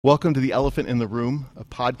Welcome to The Elephant in the Room, a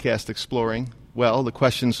podcast exploring, well, the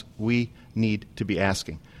questions we need to be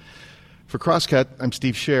asking. For Crosscut, I'm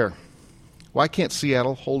Steve Scher. Why can't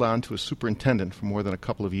Seattle hold on to a superintendent for more than a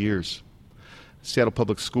couple of years? Seattle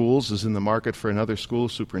Public Schools is in the market for another school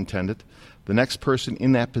superintendent. The next person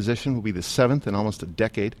in that position will be the seventh in almost a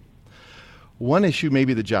decade. One issue may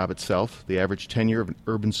be the job itself. The average tenure of an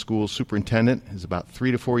urban school superintendent is about 3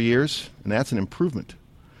 to 4 years, and that's an improvement.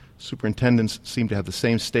 Superintendents seem to have the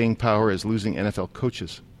same staying power as losing NFL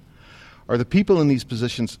coaches. Are the people in these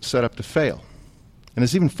positions set up to fail? And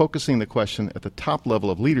is even focusing the question at the top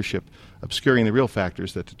level of leadership obscuring the real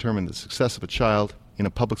factors that determine the success of a child in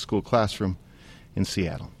a public school classroom in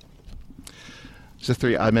Seattle?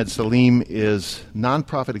 Zithri Ahmed Salim is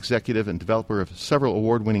nonprofit executive and developer of several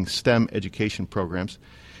award-winning STEM education programs.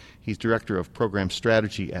 He's director of program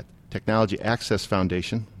strategy at Technology Access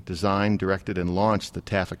Foundation, designed, directed, and launched the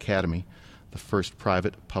TAF Academy, the first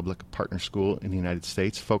private-public partner school in the United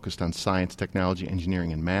States focused on science, technology,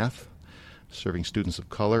 engineering, and math, serving students of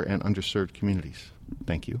color and underserved communities.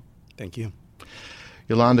 Thank you. Thank you.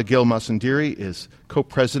 Yolanda Gill-Masundiri is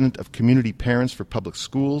co-president of Community Parents for Public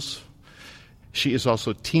Schools. She is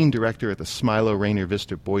also teen director at the Smilo Rainier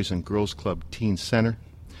Vista Boys and Girls Club Teen Center.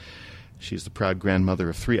 She is the proud grandmother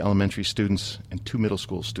of 3 elementary students and 2 middle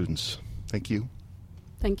school students. Thank you.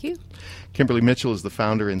 Thank you. Kimberly Mitchell is the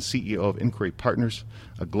founder and CEO of Inquiry Partners,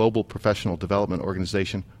 a global professional development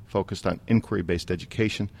organization focused on inquiry-based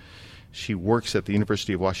education. She works at the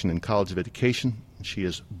University of Washington College of Education. She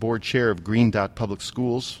is board chair of Green Dot Public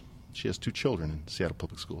Schools. She has 2 children in Seattle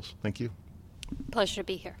Public Schools. Thank you. Pleasure to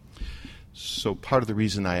be here. So part of the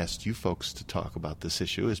reason I asked you folks to talk about this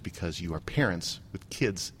issue is because you are parents with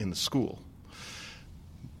kids in the school.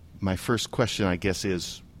 My first question, I guess,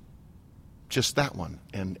 is just that one,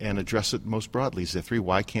 and address it most broadly. Zithri,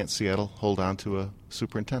 why can't Seattle hold on to a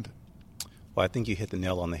superintendent? Well, I think you hit the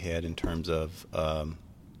nail on the head in terms of, I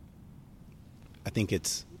think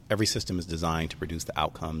every system is designed to produce the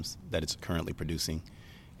outcomes that it's currently producing.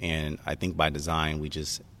 And I think by design, we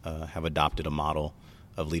just have adopted a model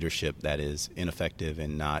of leadership that is ineffective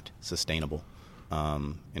and not sustainable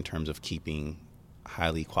in terms of keeping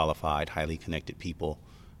highly qualified, highly connected people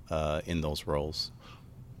in those roles.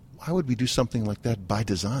 Why would we do something like that by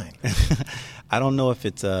design? I don't know if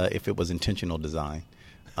it was intentional design,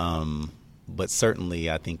 but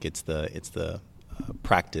certainly I think it's the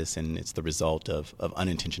practice and it's the result of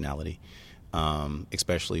unintentionality,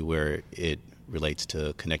 especially where it relates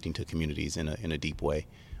to connecting to communities in a deep way.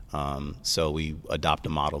 So we adopt a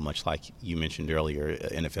model much like you mentioned earlier,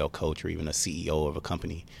 an NFL coach or even a CEO of a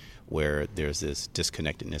company, where there's this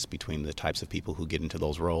disconnectedness between the types of people who get into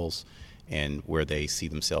those roles and where they see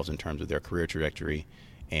themselves in terms of their career trajectory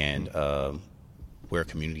and where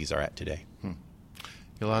communities are at today.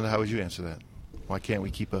 Yolanda, how would you answer that? Why can't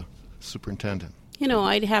we keep a superintendent? You know,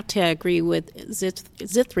 I'd have to agree with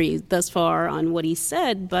Zithri thus far on what he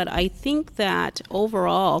said, but I think that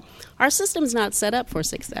overall, our system's not set up for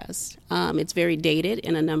success. It's very dated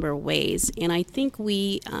in a number of ways, and I think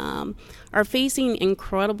we are facing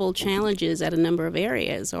incredible challenges at a number of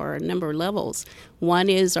areas or a number of levels. One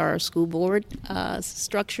is our school board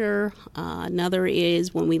structure. Another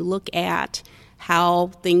is when we look at how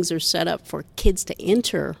things are set up for kids to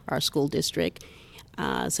enter our school district,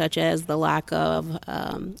 such as the lack of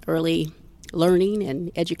early learning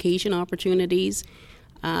and education opportunities,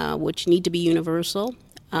 which need to be universal.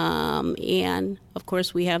 And, of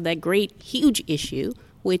course, we have that great, huge issue,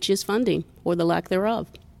 which is funding or the lack thereof.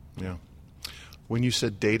 Yeah. When you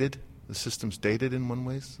said dated, the system's dated in one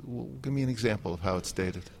way. Well, give me an example of how it's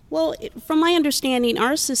dated. Well, from my understanding,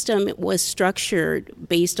 our system was structured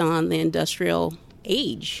based on the industrial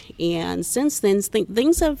age, and since then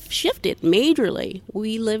things have shifted majorly.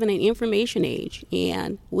 We live in an information age,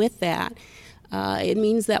 and with that it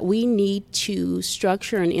means that we need to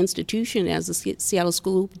structure an institution as the Seattle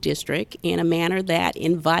School District in a manner that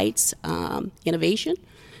invites innovation,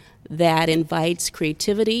 that invites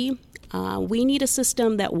creativity. We need a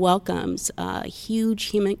system that welcomes huge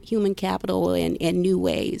human capital in new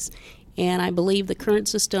ways, and I believe the current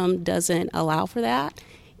system doesn't allow for that.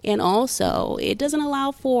 And also, it doesn't allow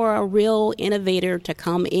for a real innovator to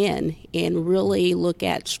come in and really look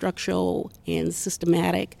at structural and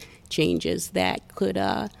systematic changes that could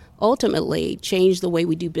ultimately change the way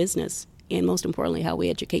we do business and, most importantly, how we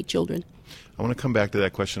educate children. I want to come back to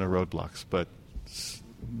that question of roadblocks, but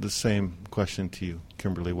the same question to you,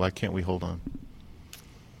 Kimberly. Why can't we hold on?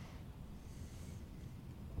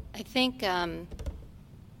 I think I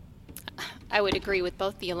would agree with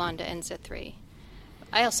both Yolanda and Zithri.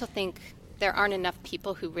 I also think there aren't enough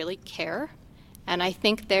people who really care And I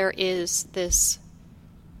think there is this,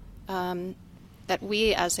 that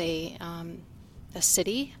we as a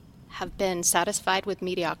city have been satisfied with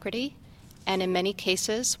mediocrity, and in many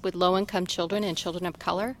cases with low-income children and children of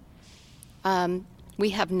color. We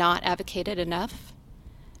have not advocated enough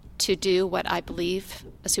to do what I believe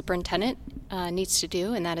a superintendent needs to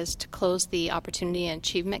do, and that is to close the opportunity and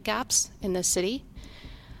achievement gaps in the city.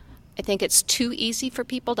 I think it's too easy for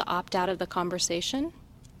people to opt out of the conversation.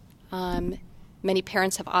 Many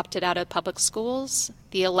parents have opted out of public schools.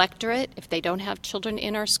 The electorate, if they don't have children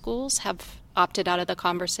in our schools, have opted out of the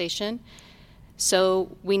conversation.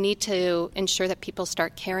 So we need to ensure that people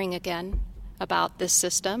start caring again about this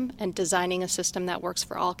system and designing a system that works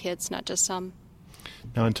for all kids, not just some.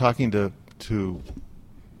 Now, in talking to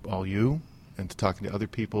all you and to talking to other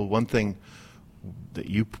people, one thing that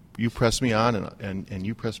you pressed me on and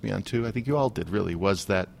you pressed me on too, I think you all did really, was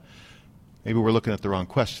that maybe we're looking at the wrong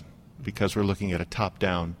question because we're looking at a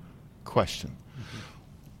top-down question.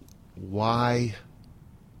 Mm-hmm. Why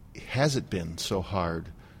has it been so hard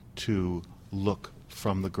to look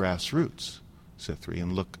from the grassroots, Cithri,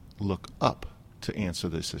 and look up to answer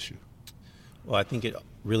this issue? Well, I think it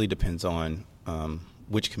really depends on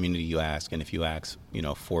which community you ask, and if you ask,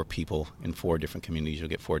 4 people in 4 different communities, you'll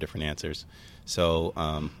get 4 different answers. So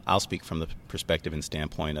I'll speak from the perspective and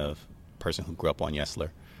standpoint of a person who grew up on Yesler,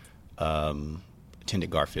 attended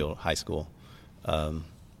Garfield High School.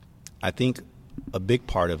 I think a big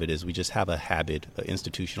part of it is we just have a habit, an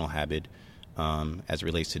institutional habit, as it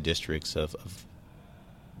relates to districts of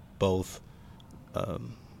both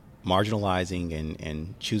marginalizing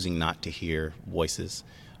and choosing not to hear voices,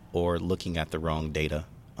 or looking at the wrong data,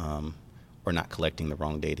 or not collecting the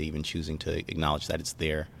wrong data, even choosing to acknowledge that it's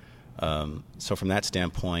there. So from that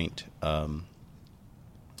standpoint, I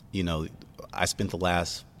spent the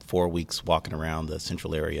last 4 weeks walking around the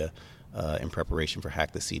central area in preparation for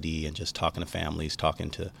Hack the CD and just talking to families, talking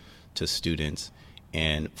to students.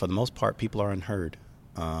 And for the most part, people are unheard.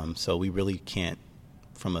 So we really can't,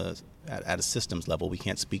 at a systems level, we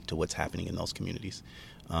can't speak to what's happening in those communities.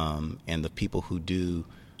 And the people who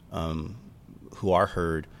are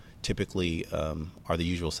heard typically are the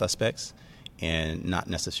usual suspects and not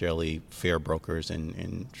necessarily fair brokers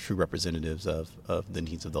and true representatives of the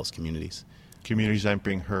needs of those communities. Communities aren't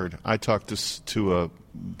being heard. I talked to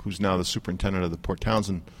who's now the superintendent of the Port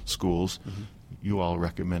Townsend schools. Mm-hmm. You all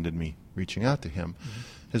recommended me reaching out to him. Mm-hmm.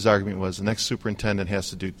 His argument was the next superintendent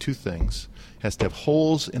has to do 2 things. Has to have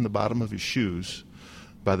holes in the bottom of his shoes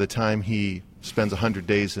by the time he spends 100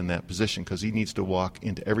 days in that position, because he needs to walk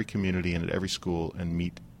into every community and at every school and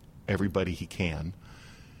meet everybody he can.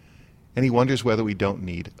 And he wonders whether we don't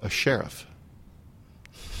need a sheriff.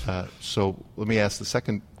 So let me ask the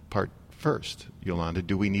second part first, Yolanda.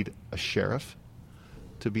 Do we need a sheriff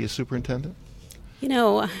to be a superintendent?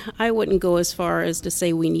 I wouldn't go as far as to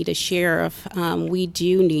say we need a sheriff. We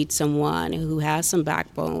do need someone who has some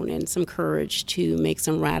backbone and some courage to make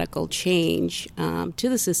some radical change to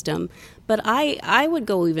the system. But I would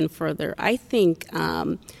go even further. I think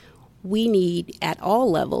we need, at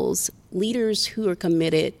all levels, leaders who are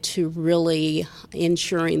committed to really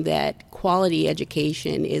ensuring that quality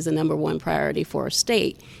education is the number one priority for our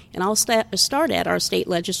state. And I'll start at our state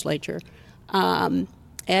legislature.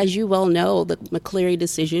 As you well know, the McCleary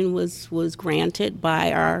decision was granted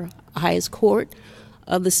by our highest court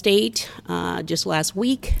of the state just last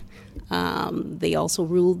week. They also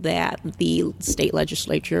ruled that the state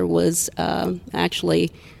legislature was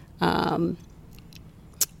actually, in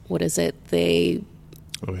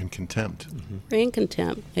contempt. Mm-hmm. In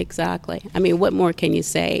contempt, exactly. I mean, what more can you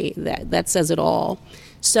say? That says it all.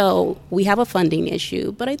 So we have a funding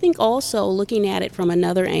issue, but I think also looking at it from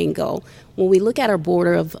another angle, when we look at our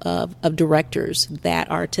board of directors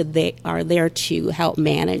that are there to help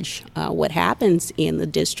manage what happens in the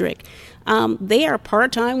district, they are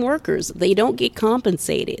part-time workers. They don't get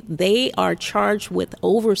compensated. They are charged with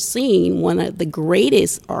overseeing one of the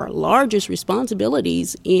greatest or largest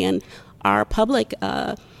responsibilities in our public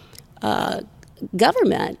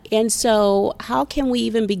government. And so how can we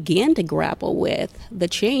even begin to grapple with the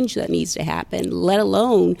change that needs to happen, let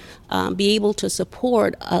alone be able to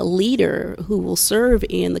support a leader who will serve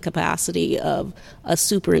in the capacity of a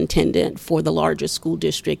superintendent for the largest school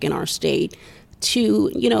district in our state?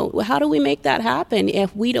 How do we make that happen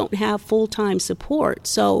if we don't have full-time support?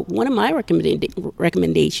 So one of my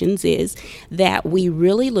recommendations is that we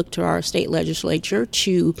really look to our state legislature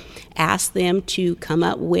to ask them to come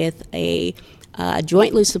up with a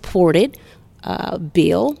jointly supported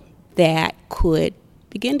bill that could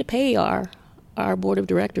begin to pay our board of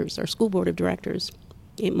directors, our school board of directors.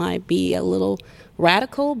 It might be a little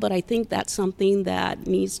radical, but I think that's something that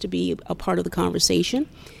needs to be a part of the conversation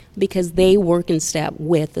because they work in step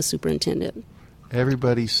with the superintendent.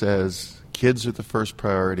 Everybody says kids are the first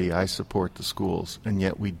priority, I support the schools, and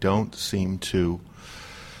yet we don't seem to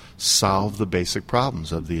solve the basic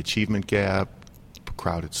problems of the achievement gap,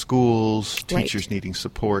 crowded schools, teachers needing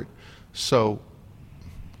support. So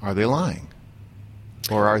are they lying?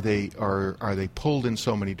 Or are they pulled in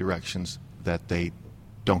so many directions that they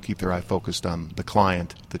don't keep their eye focused on the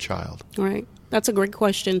client, the child? Right. That's a great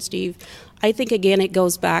question, Steve. I think, again, it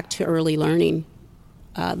goes back to early learning.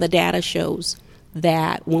 The data shows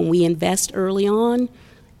that when we invest early on,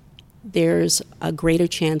 there's a greater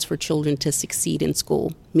chance for children to succeed in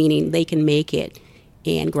school, meaning they can make it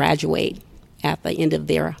and graduate at the end of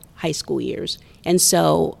their high school years. And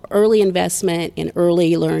so early investment in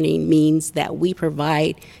early learning means that we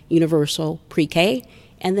provide universal pre-K,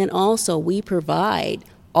 and then also we provide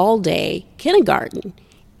all-day kindergarten.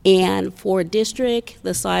 And for a district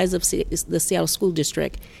the size of the Seattle School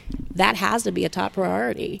District, that has to be a top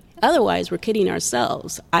priority. Otherwise, we're kidding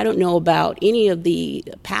ourselves. I don't know about any of the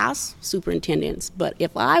past superintendents, but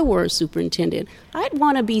if I were a superintendent, I'd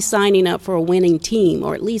want to be signing up for a winning team,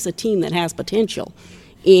 or at least a team that has potential.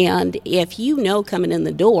 And if you know coming in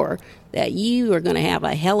the door that you are going to have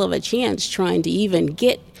a hell of a chance trying to even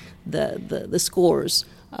get the scores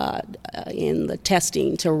in the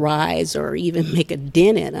testing to rise or even make a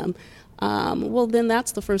dent in them, well, then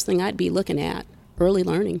that's the first thing I'd be looking at, early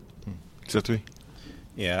learning. Exactly.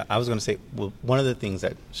 Yeah, I was going to say, well, one of the things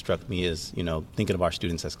that struck me is, thinking of our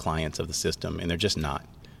students as clients of the system, and they're just not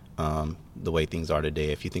the way things are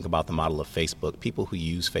today. If you think about the model of Facebook, people who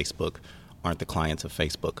use Facebook aren't the clients of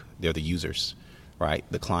Facebook. They're the users, right?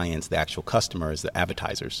 The clients, the actual customers, the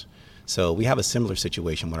advertisers. So we have a similar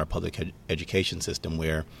situation with our public education system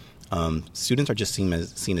where students are just seen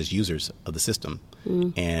as users of the system.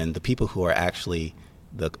 And the people who are actually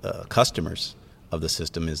the customers of the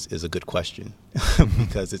system is a good question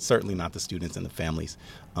because it's certainly not the students and the families,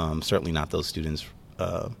 certainly not those students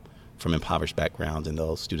from impoverished backgrounds and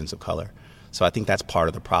those students of color. So I think that's part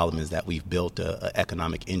of the problem, is that we've built an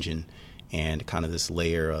economic engine and kind of this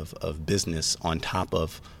layer of business on top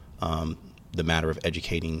of the matter of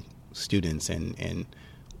educating students, and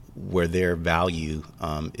where their value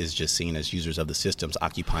is just seen as users of the systems,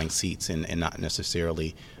 occupying seats and not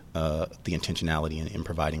necessarily the intentionality in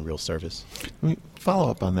providing real service. Let me follow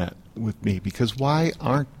up on that with me, because why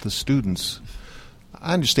aren't the students,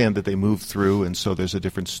 I understand that they move through and so there's a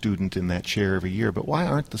different student in that chair every year, but why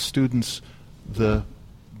aren't the students the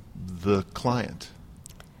client?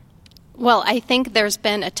 Well, I think there's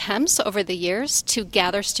been attempts over the years to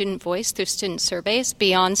gather student voice through student surveys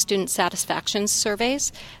beyond student satisfaction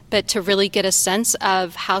surveys, but to really get a sense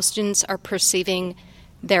of how students are perceiving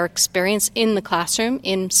their experience in the classroom,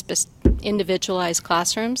 in individualized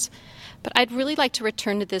classrooms. But I'd really like to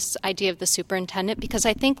return to this idea of the superintendent, because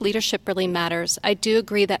I think leadership really matters. I do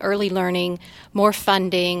agree that early learning, more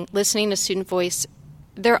funding, listening to student voice,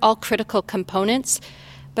 they're all critical components.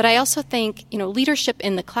 But I also think, leadership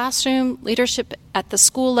in the classroom, leadership at the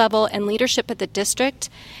school level, and leadership at the district,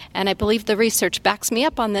 and I believe the research backs me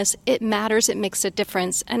up on this, it matters, it makes a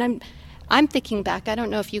difference. And I'm thinking back, I don't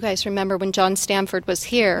know if you guys remember when John Stanford was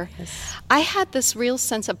here. Yes. I had this real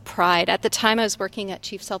sense of pride. At the time I was working at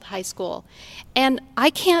Chief Sealth High School. And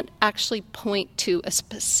I can't actually point to a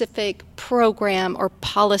specific program or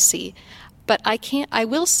policy, but I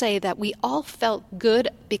will say that we all felt good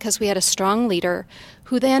because we had a strong leader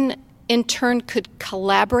who then in turn could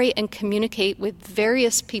collaborate and communicate with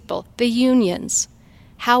various people, the unions.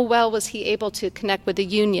 How well was he able to connect with the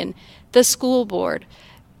union, the school board,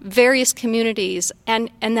 various communities, and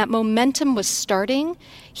that momentum was starting.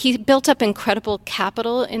 He built up incredible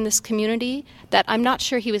capital in this community that I'm not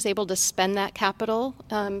sure he was able to spend that capital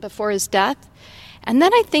before his death. And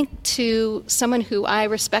then I think to someone who I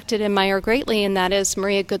respect and admire greatly, and that is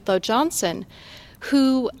Maria Goodloe Johnson,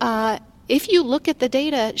 who, if you look at the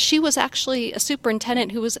data, she was actually a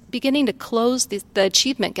superintendent who was beginning to close the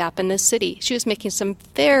achievement gap in this city. She was making some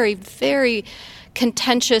very, very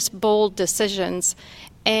contentious, bold decisions,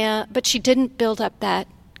 but she didn't build up that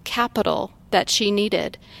capital that she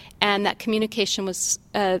needed, and that communication was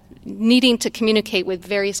needing to communicate with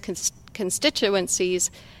various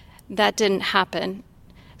constituencies. That didn't happen.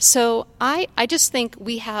 So I just think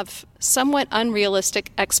we have somewhat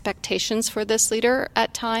unrealistic expectations for this leader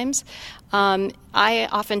at times. I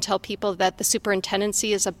often tell people that the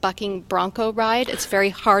superintendency is a bucking bronco ride. It's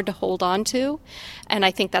very hard to hold on to, and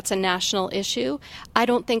I think that's a national issue. I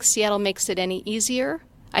don't think Seattle makes it any easier.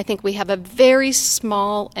 I think we have a very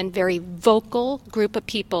small and very vocal group of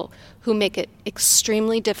people who make it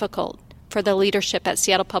extremely difficult for the leadership at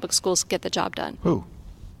Seattle Public Schools to get the job done. Who?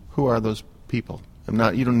 Who are those people?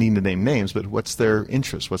 You don't need to name names, but what's their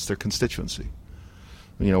interest? What's their constituency?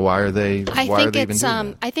 Why are they even doing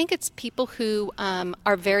that? I think it's people who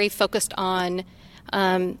are very focused on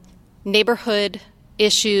neighborhood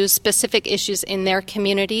issues, specific issues in their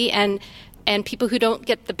community, and people who don't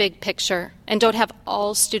get the big picture and don't have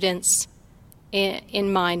all students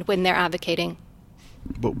in mind when they're advocating.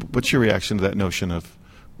 But what's your reaction to that notion of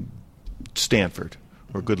Stanford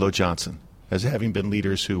or Goodloe Johnson as having been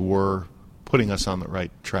leaders who were putting us on the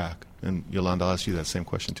right track? And Yolanda, I'll ask you that same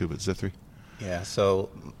question too, but Zithri? Yeah, so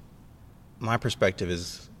my perspective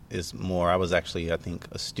is more, I was actually, I think,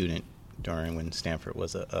 a student during when Stanford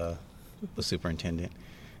was a superintendent.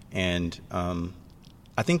 And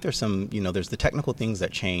I think there's some, there's the technical things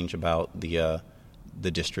that change about the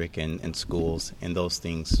district and schools, and those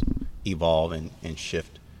things evolve and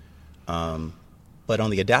shift. But on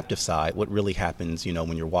the adaptive side, what really happens,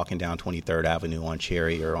 when you're walking down 23rd Avenue on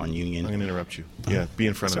Cherry or on Union. I'm going to interrupt you. Yeah, be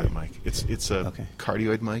in front of that mic. It's a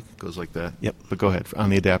cardioid mic. It goes like that. Yep. But go ahead. On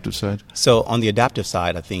the adaptive side? So on the adaptive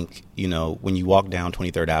side, I think, when you walk down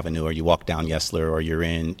 23rd Avenue or you walk down Yesler or you're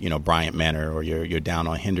in, Bryant Manor or you're down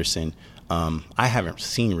on Henderson, I haven't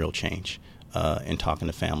seen real change in talking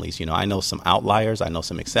to families. I know some outliers, I know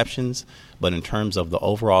some exceptions, but in terms of the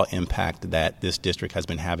overall impact that this district has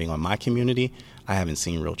been having on my community, I haven't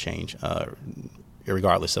seen real change,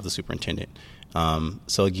 regardless of the superintendent.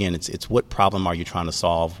 So again, it's what problem are you trying to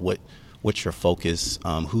solve? What's your focus?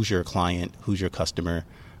 Who's your client? Who's your customer?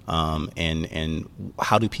 And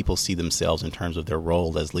how do people see themselves in terms of their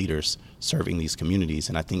role as leaders serving these communities?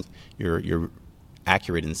 And I think you're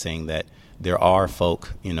accurate in saying that there are folk,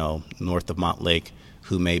 north of Montlake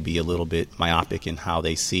who may be a little bit myopic in how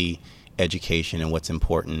they see education and what's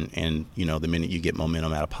important. And, the minute you get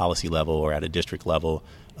momentum at a policy level or at a district level,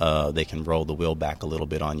 they can roll the wheel back a little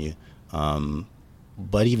bit on you.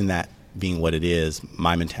 But even that being what it is,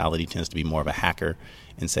 my mentality tends to be more of a hacker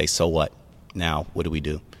and say, so what? Now, what do we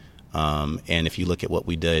do? And if you look at what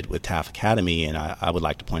we did with Taft Academy, and I would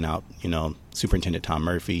like to point out, Superintendent Tom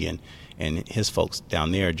Murphy and his folks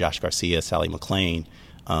down there, Josh Garcia, Sally McLean,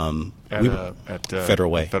 at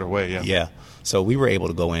Federal Way. Federal Way, yeah. Yeah. So we were able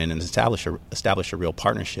to go in and establish a real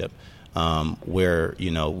partnership where,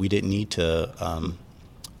 we didn't need to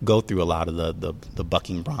go through a lot of the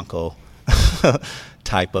bucking bronco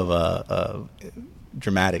type of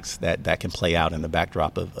dramatics that can play out in the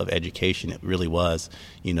backdrop of education. It really was,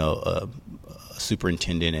 a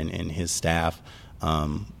superintendent and his staff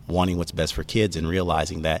wanting what's best for kids and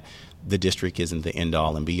realizing that the district isn't the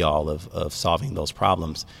end-all and be-all of solving those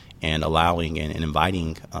problems, and allowing and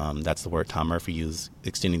inviting, that's the word Tom Murphy used,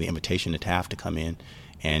 extending the invitation to Taft to come in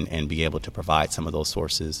and be able to provide some of those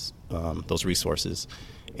sources, those resources.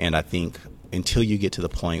 And I think until you get to the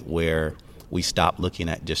point where we stop looking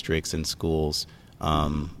at districts and schools,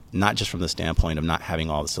 not just from the standpoint of not having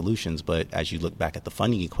all the solutions, but as you look back at the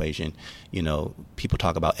funding equation, people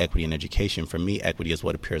talk about equity in education. For me, equity is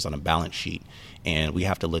what appears on a balance sheet. And we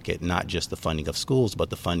have to look at not just the funding of schools, but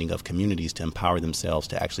the funding of communities to empower themselves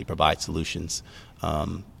to actually provide solutions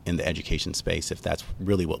in the education space. If that's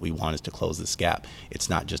really what we want, is to close this gap. It's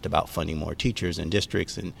not just about funding more teachers and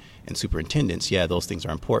districts and superintendents. Yeah, those things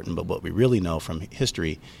are important. But what we really know from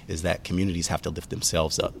history is that communities have to lift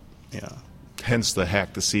themselves up. Yeah. Hence the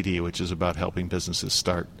Hack the CD, which is about helping businesses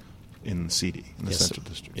start in the CD, in the Central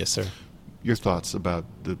District. Yes, sir. Your thoughts about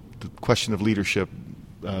the question of leadership,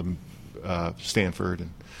 Stanford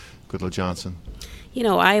and Goodloe Johnson?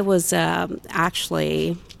 I was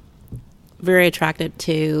actually very attracted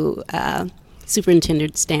to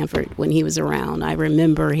Superintendent Stanford when he was around. I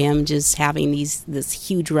remember him just having this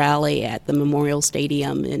huge rally at the Memorial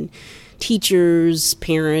Stadium, and teachers,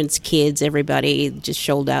 parents, kids, everybody just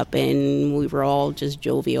showed up, and we were all just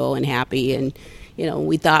jovial and happy, and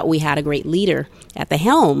we thought we had a great leader at the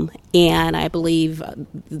helm. And I believe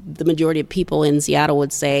the majority of people in Seattle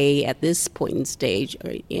would say at this point in stage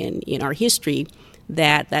in our history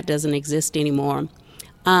that doesn't exist anymore.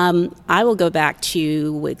 I will go back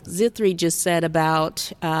to what Zithri just said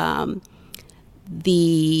about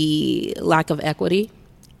the lack of equity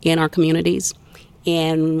in our communities.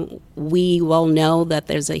 And we well know that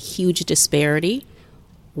there's a huge disparity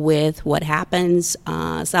with what happens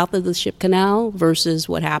south of the Ship Canal versus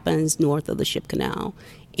what happens north of the Ship Canal.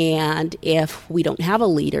 And if we don't have a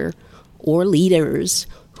leader or leaders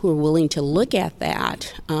who are willing to look at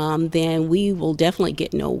that, then we will definitely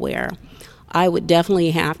get nowhere. I would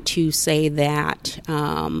definitely have to say that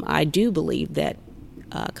I do believe that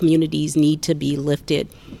communities need to be lifted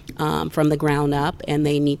from the ground up, and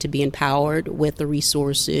they need to be empowered with the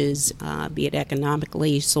resources, be it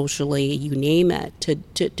economically, socially, you name it, to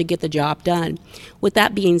get the job done. With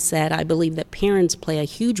that being said, I believe that parents play a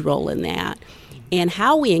huge role in that, and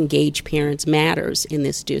how we engage parents matters in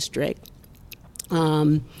this district.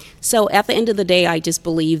 So at the end of the day, I just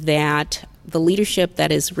believe that the leadership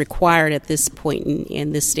that is required at this point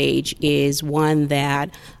in this stage is one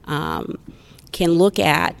that can look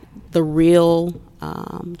at the real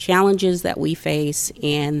challenges that we face,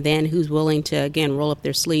 and then who's willing to, again, roll up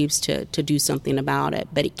their sleeves to do something about it.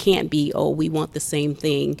 But it can't be, we want the same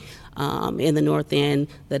thing in the North End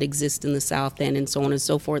that exists in the South End, and so on and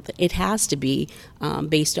so forth. It has to be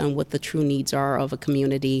based on what the true needs are of a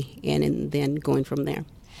community, and then going from there.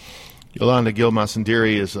 Yolanda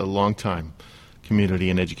Gil-Masandiri is a longtime community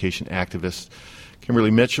and education activist.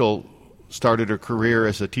 Kimberly Mitchell started her career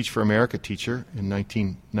as a Teach for America teacher in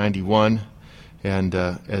 1991, and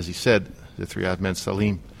as he said, the three odd men,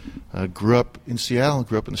 Salim, grew up in Seattle,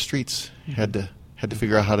 grew up in the streets, had to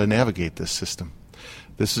figure out how to navigate this system.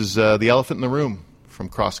 This is The Elephant in the Room from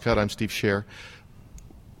Crosscut. I'm Steve Scher.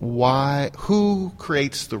 Who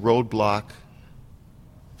creates the roadblock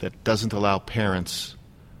that doesn't allow parents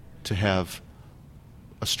to have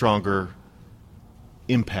a stronger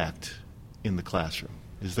impact in the classroom?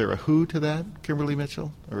 Is there a who to that, Kimberly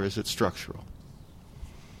Mitchell, or is it structural?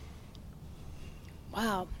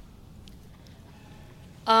 Wow.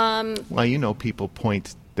 Well, people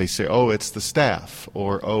point, they say, it's the staff,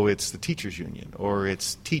 or it's the teachers union, or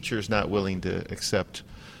it's teachers not willing to accept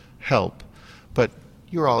help. But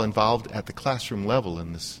you're all involved at the classroom level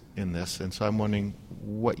in this, and so I'm wondering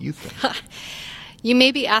what you think. You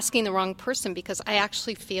may be asking the wrong person, because I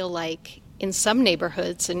actually feel like in some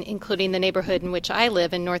neighborhoods, and including the neighborhood in which I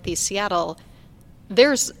live in Northeast Seattle,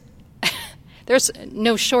 there's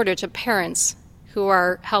no shortage of parents who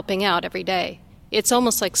are helping out every day. It's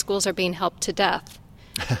almost like schools are being helped to death.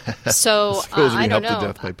 So I don't know. Helped to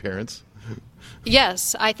death by parents.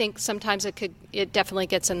 Yes, I think sometimes it definitely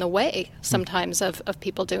gets in the way sometimes of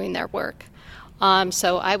people doing their work.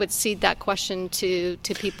 So I would cede that question to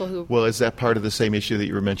people who... Well, is that part of the same issue that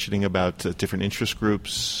you were mentioning about different interest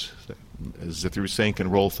groups, as if you were saying, can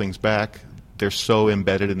roll things back? They're so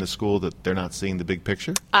embedded in the school that they're not seeing the big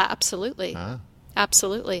picture? Absolutely.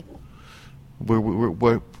 Absolutely.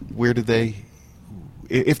 Where do they...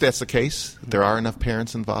 If that's the case, there are enough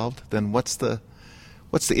parents involved, then what's the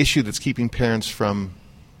issue that's keeping parents from...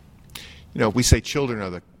 we say children are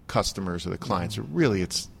the customers or the clients. Really,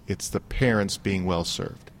 it's the parents being well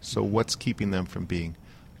served. So what's keeping them from being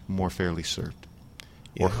more fairly served?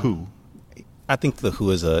 Or who? I think the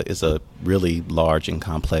who is a really large and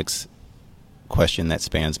complex question that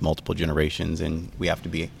spans multiple generations, and we have to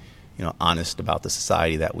be honest about the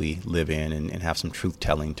society that we live in and have some truth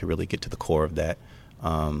telling to really get to the core of that.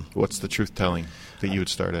 What's the truth telling that you would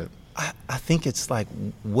start at? I think it's like,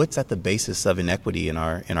 what's at the basis of inequity in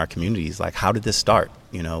our communities? Like, how did this start?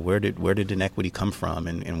 Where did inequity come from,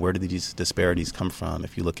 and where did these disparities come from?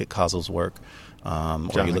 If you look at Causel's work, or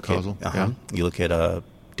you look at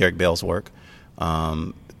Derek Bell's work,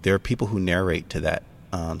 there are people who narrate to that,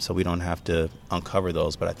 so we don't have to uncover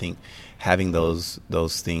those. But I think having those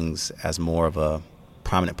things as more of a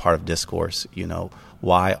prominent part of discourse,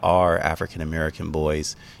 why are African American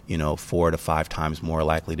boys, 4 to 5 times more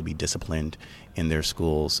likely to be disciplined in their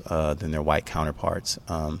schools than their white counterparts?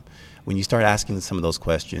 When you start asking some of those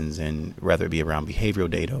questions, and whether it be around behavioral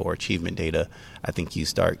data or achievement data, I think you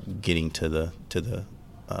start getting to the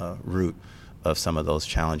root of some of those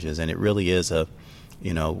challenges. And it really is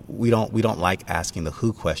we don't like asking the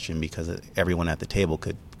who question, because everyone at the table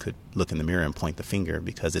could look in the mirror and point the finger,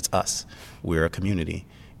 because it's us. We're a community,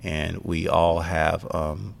 and we all have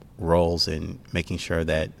roles in making sure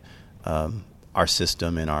that our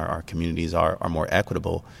system and our communities are more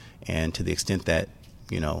equitable. And to the extent that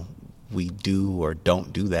we do or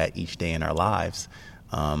don't do that each day in our lives,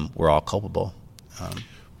 we're all culpable.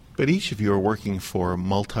 But each of you are working for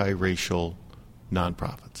multiracial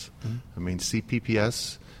nonprofits. Mm-hmm. I mean,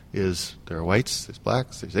 CPPS there are whites, there's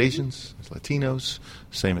blacks, there's Asians, there's Latinos.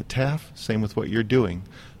 Same at TAF, same with what you're doing.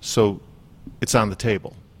 So it's on the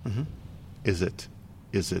table. Mm-hmm. Is it?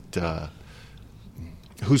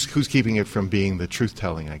 Who's keeping it from being the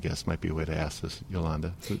truth-telling, I guess, might be a way to ask this,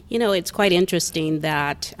 Yolanda. It's quite interesting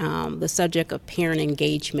that the subject of parent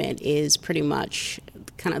engagement is pretty much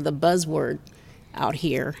kind of the buzzword out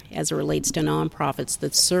here as it relates to nonprofits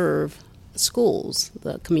that serve schools,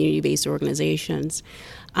 the community-based organizations.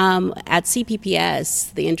 At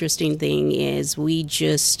CPPS, the interesting thing is we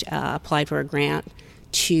just applied for a grant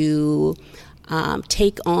to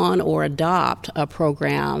take on or adopt a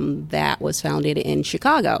program that was founded in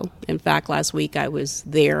Chicago. In fact, last week I was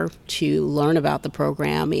there to learn about the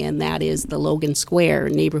program, and that is the Logan Square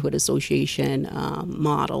Neighborhood Association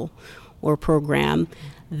model or program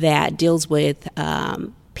that deals with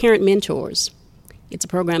parent mentors. It's a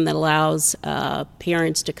program that allows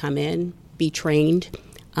parents to come in, be trained,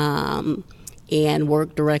 and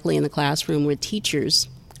work directly in the classroom with teachers.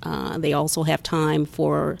 They also have time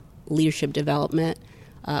for leadership development,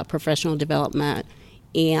 professional development.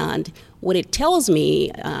 And what it tells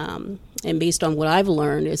me, and based on what I've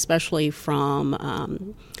learned, especially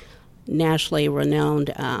from nationally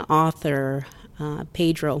renowned author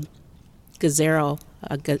Pedro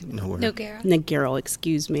Nogueira,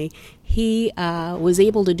 excuse me, he was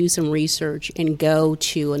able to do some research and go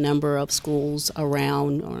to a number of schools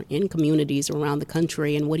around or in communities around the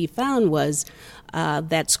country. And what he found was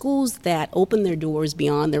that schools that opened their doors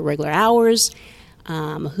beyond their regular hours,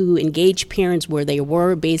 who engaged parents where they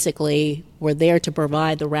were, basically were there to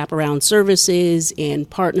provide the wraparound services and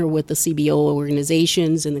partner with the CBO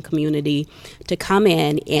organizations in the community to come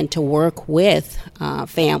in and to work with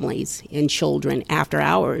families and children after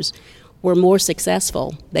hours, were more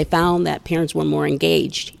successful. They found that parents were more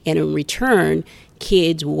engaged, and in return,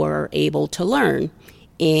 kids were able to learn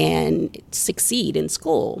and succeed in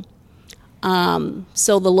school.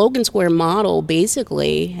 So the Logan Square model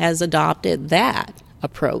basically has adopted that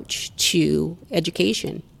approach to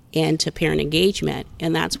education and to parent engagement,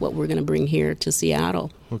 and that's what we're going to bring here to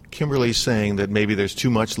Seattle. Well, Kimberly's saying that maybe there's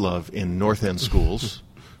too much love in North End schools.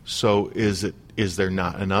 So is there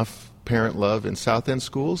not enough parent love in South End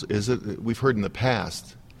schools? Is it? We've heard in the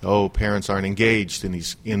past, parents aren't engaged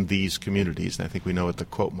in these communities, and I think we know what the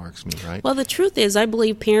quote marks mean, right? Well, the truth is, I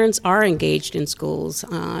believe parents are engaged in schools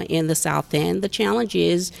in the South End. The challenge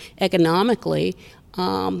is economically,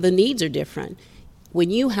 the needs are different. When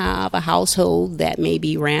you have a household that may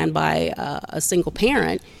be ran by a single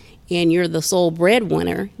parent, and you're the sole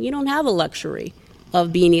breadwinner, you don't have the luxury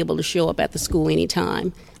of being able to show up at the school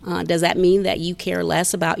anytime. Does that mean that you care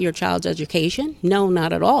less about your child's education? No,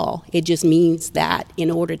 not at all. It just means that in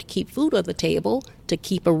order to keep food on the table, to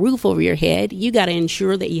keep a roof over your head, you got to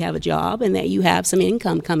ensure that you have a job and that you have some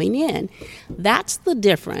income coming in. That's the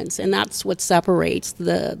difference, and that's what separates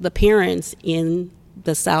the parents in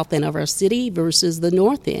the South End of our city versus the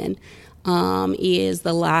North End, is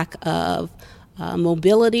the lack of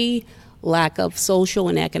mobility, lack of social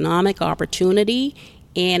and economic opportunity.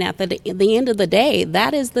 And at the end of the day,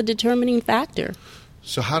 that is the determining factor.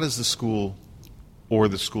 So how does the school or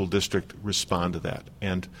the school district respond to that?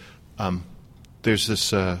 And there's this,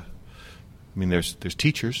 there's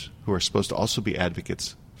teachers who are supposed to also be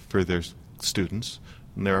advocates for their students,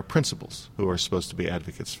 and there are principals who are supposed to be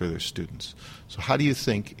advocates for their students. So how do you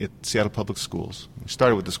think at Seattle Public Schools, we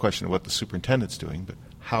started with this question of what the superintendent's doing, but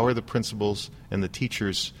how are the principals and the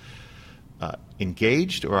teachers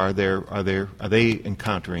engaged, or are they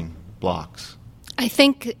encountering blocks? I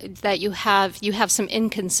think that you have some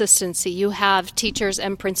inconsistency. You have teachers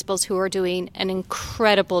and principals who are doing an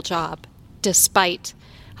incredible job despite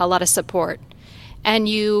a lot of support. And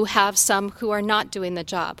you have some who are not doing the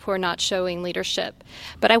job, who are not showing leadership.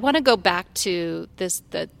 But I want to go back to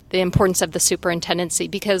the importance of the superintendency,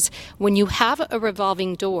 because when you have a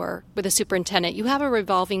revolving door with a superintendent, you have a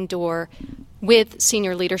revolving door with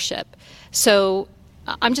senior leadership. So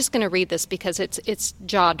I'm just going to read this because it's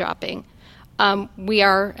jaw-dropping. We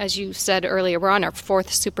are, as you said earlier, we're on our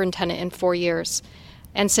fourth superintendent in 4 years.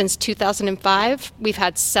 And since 2005, we've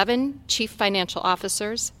had 7 chief financial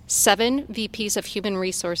officers, 7 VPs of human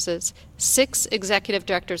resources, 6 executive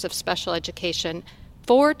directors of special education,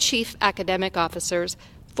 4 chief academic officers,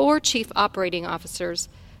 4 chief operating officers,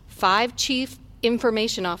 5 chief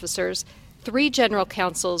information officers, 3 general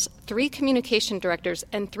counsels, 3 communication directors,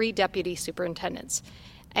 and 3 deputy superintendents.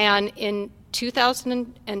 And in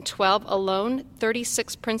 2012 alone,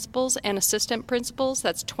 36 principals and assistant principals,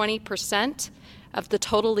 that's 20% of the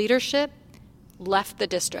total leadership, left the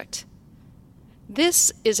district.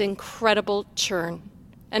 This is incredible churn.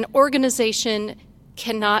 An organization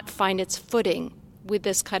cannot find its footing with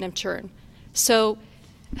this kind of churn. So,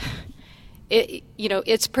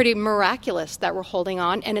 it's pretty miraculous that we're holding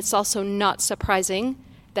on, and it's also not surprising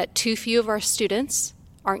that too few of our students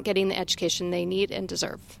aren't getting the education they need and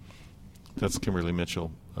deserve. That's Kimberly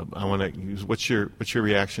Mitchell. I want to. What's your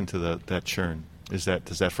reaction to that churn? Does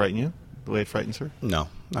that frighten you? The way it frightens her? No,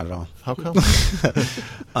 not at all. How come?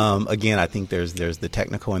 Again, I think there's the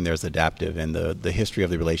technical and there's adaptive, and the history of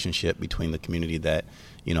the relationship between the community that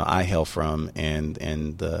I hail from and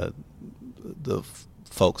the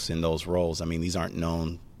folks in those roles. I mean, these aren't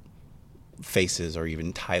known faces or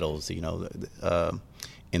even titles,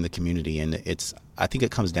 in the community. And I think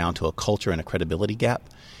it comes down to a culture and a credibility gap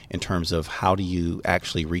in terms of how do you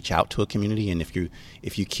actually reach out to a community. And if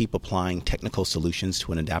you keep applying technical solutions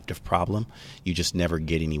to an adaptive problem, you just never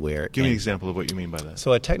get anywhere. Give me an example of what you mean by that.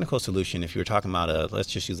 So a technical solution, if you're talking about let's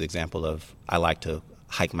just use the example of, I like to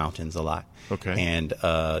hike mountains a lot. Okay. And,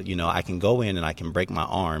 I can go in and I can break my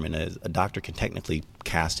arm, and a doctor can technically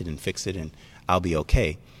cast it and fix it, and I'll be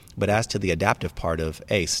okay. But as to the adaptive part of,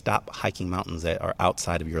 hey, stop hiking mountains that are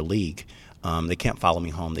outside of your league. They can't follow me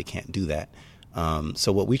home. They can't do that.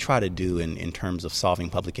 So what we try to do in terms of solving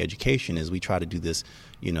public education is we try to do this,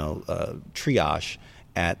 triage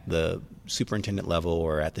at the superintendent level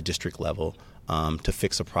or at the district level to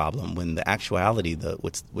fix a problem, when the actuality,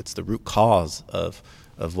 what's the root cause of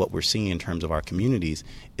what we're seeing in terms of our communities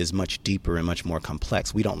is much deeper and much more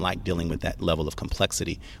complex. We don't like dealing with that level of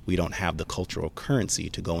complexity. We don't have the cultural currency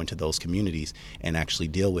to go into those communities and actually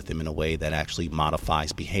deal with them in a way that actually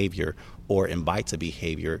modifies behavior or invites a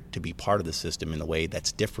behavior to be part of the system in a way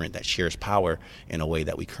that's different, that shares power in a way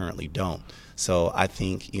that we currently don't. So I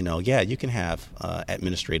think, you can have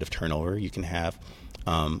administrative turnover. You can have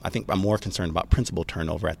I think I'm more concerned about principal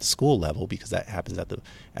turnover at the school level, because that happens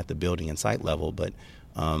at the building and site level. But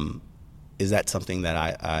is that something that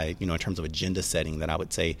I in terms of agenda setting, that I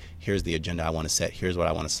would say, here's the agenda I want to set, here's what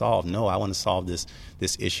I want to solve? No, I want to solve this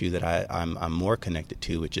issue that I'm more connected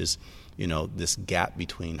to, which is this gap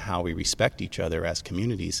between how we respect each other as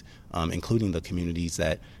communities, including the communities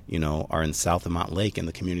that are in south of Mount Lake, and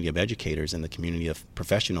the community of educators and the community of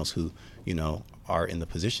professionals who are in the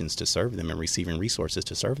positions to serve them and receiving resources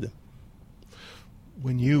to serve them.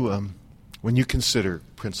 When you consider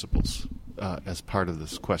principles as part of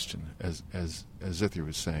this question, as Zithia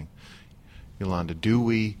was saying, Yolanda,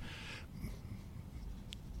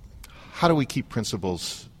 how do we keep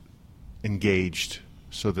principals engaged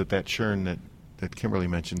so that churn that Kimberly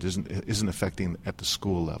mentioned isn't affecting at the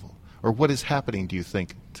school level? Or what is happening, do you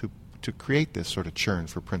think, to create this sort of churn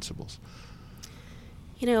for principals?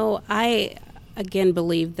 I again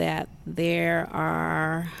believe that there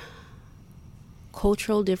are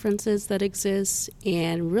cultural differences that exist,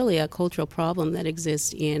 and really a cultural problem that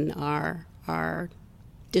exists in our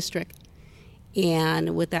district.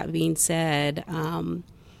 And with that being said,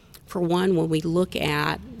 for one, when we look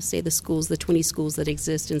at, say, the 20 schools that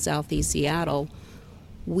exist in Southeast Seattle,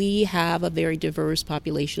 we have a very diverse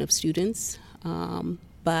population of students.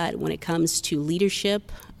 But when it comes to leadership,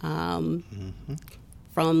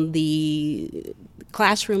 from the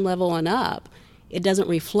classroom level on up, it doesn't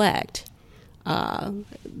reflect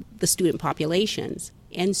the student populations.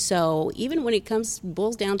 And so even when it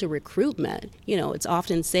boils down to recruitment, it's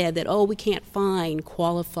often said that, we can't find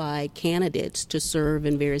qualified candidates to serve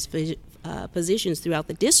in various positions throughout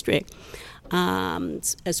the district,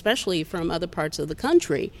 especially from other parts of the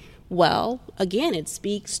country. Well, again, it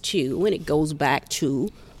speaks to, and it goes back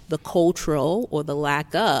to, the cultural or the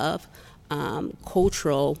lack of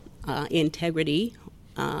cultural integrity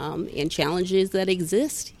and challenges that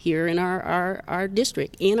exist here in our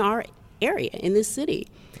district, in our area, in this city.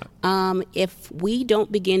 If we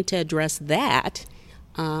don't begin to address that,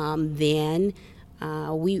 then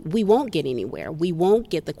we won't get anywhere. We won't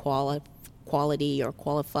get the quality or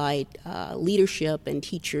qualified leadership and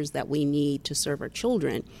teachers that we need to serve our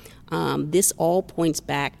children. This all points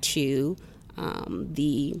back to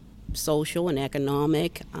the social and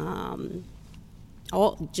economic,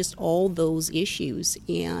 all those issues.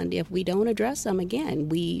 And if we don't address them, again,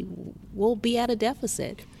 we will be at a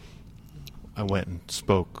deficit. I went and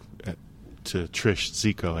spoke to Trish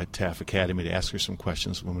Zico at TAF Academy to ask her some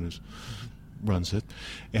questions, the woman who runs it.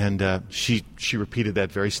 And she repeated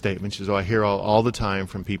that very statement. She said, I hear all the time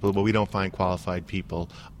from people, but we don't find qualified people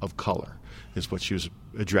of color, is what she was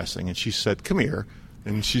addressing. And she said, come here.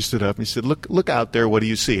 And she stood up and she said, look out there, what do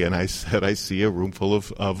you see? And I said, I see a room full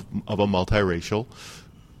of a multiracial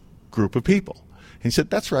group of people. And he said,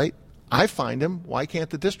 that's right. I find them. Why can't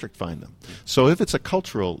the district find them? So if it's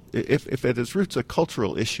if at its roots a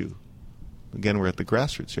cultural issue, again, we're at the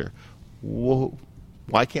grassroots here,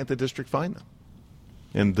 why can't the district find them?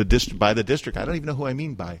 And by the district, I don't even know who I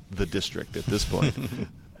mean by the district at this point.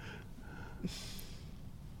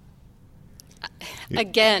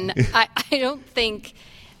 Again, I don't think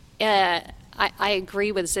I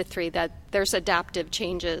agree with Zithri that there's adaptive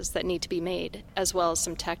changes that need to be made as well as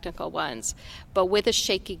some technical ones. But with a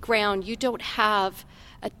shaky ground, you don't have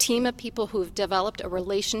a team of people who have developed a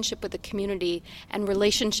relationship with the community and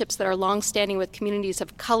relationships that are longstanding with communities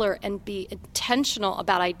of color and be intentional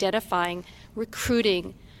about identifying,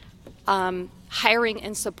 recruiting, hiring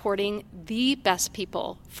and supporting the best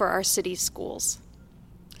people for our city schools?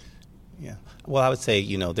 Yeah. Well, I would say,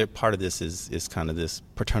 part of this is kind of this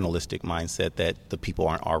paternalistic mindset that the people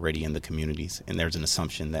aren't already in the communities. And there's an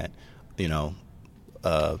assumption that,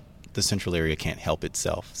 the central area can't help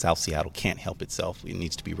itself. South Seattle can't help itself. It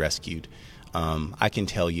needs to be rescued. I can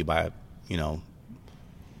tell you by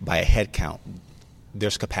a head count,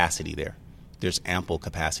 there's capacity there. There's ample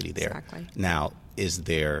capacity there. Exactly. Now, is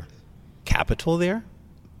there capital there?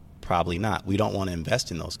 Probably not. We don't want to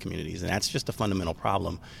invest in those communities. And that's just a fundamental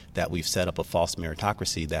problem, that we've set up a false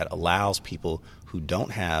meritocracy that allows people who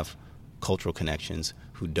don't have cultural connections,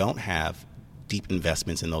 who don't have deep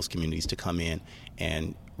investments in those communities, to come in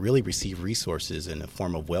and really receive resources in the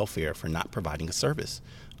form of welfare for not providing a service.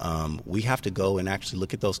 We have to go and actually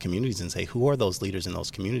look at those communities and say, who are those leaders in those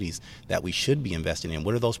communities that we should be investing in?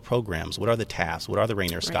 What are those programs? What are the TAFs? What are the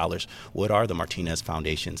Rainier Scholars? What are the Martinez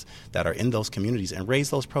Foundations that are in those communities? And raise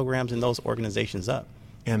those programs and those organizations up.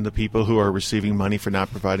 And the people who are receiving money for not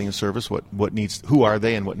providing a service, who are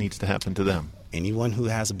they and what needs to happen to them? Anyone who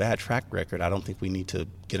has a bad track record, I don't think we need to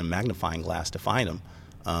get a magnifying glass to find them.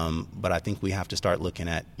 But I think we have to start looking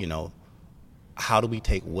at, how do we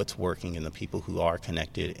take what's working in the people who are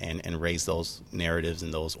connected and raise those narratives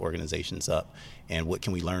and those organizations up, and what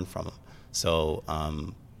can we learn from them? So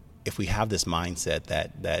if we have this mindset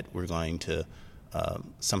that we're going to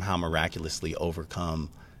somehow miraculously overcome,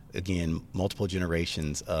 again, multiple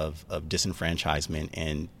generations of disenfranchisement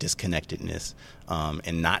and disconnectedness,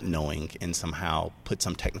 and not knowing, and somehow put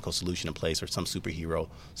some technical solution in place or some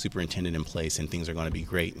superintendent in place, and things are going to be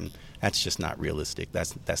great, and that's just not realistic.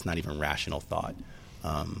 That's not even rational thought.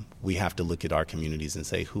 We have to look at our communities and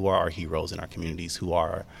say, who are our heroes in our communities? Who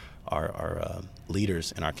are our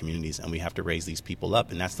leaders in our communities? And we have to raise these people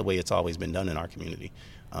up, and that's the way it's always been done in our community.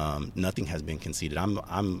 Nothing has been conceded.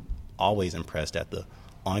 I'm always impressed at the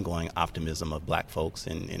ongoing optimism of black folks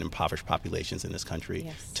and impoverished populations in this country,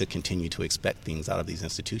 to continue to expect things out of these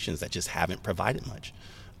institutions that just haven't provided much.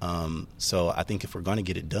 So I think if we're going to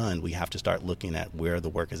get it done, we have to start looking at where the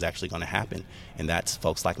work is actually going to happen. And that's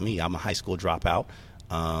folks like me. I'm a high school dropout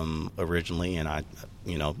originally, and I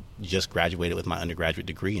just graduated with my undergraduate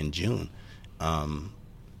degree in June. Here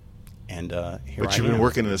But I you've am. been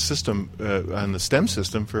working in the system, on the STEM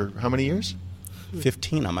system, for how many years?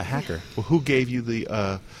 15. I'm a hacker. Well, who gave you the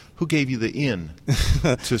in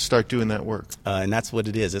to start doing that work? And that's what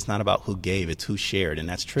it is. It's not about who gave, it's who shared, and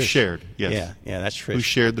that's Trish. Shared, yes. Yeah, that's Trish. Who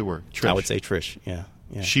shared the work? Trish. I would say Trish, yeah.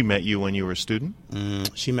 She met you when you were a student?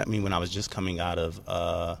 She met me when I was just coming out of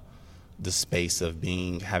the space of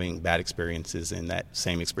having bad experiences, and that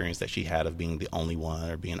same experience that she had of being the only one,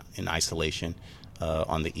 or being in isolation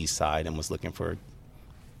on the east side, and was looking for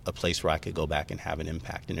a place where I could go back and have an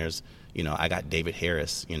impact. And there's, I got David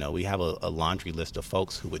Harris. We have a laundry list of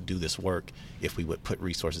folks who would do this work if we would put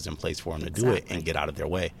resources in place for them to do it and get out of their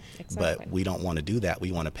way. But we don't want to do that.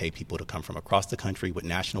 We want to pay people to come from across the country with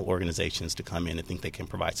national organizations to come in and think they can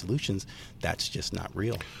provide solutions. That's just not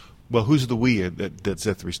real. Well, who's the we that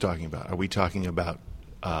Zethri's talking about? Are we talking about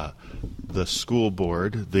the school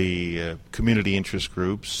board, the community interest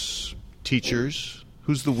groups, teachers?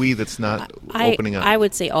 Who's the we that's not opening up? I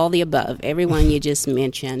would say all the above, everyone you just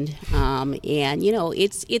mentioned. And,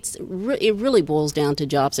 it really boils down to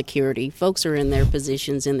job security. Folks are in their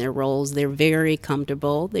positions, in their roles. They're very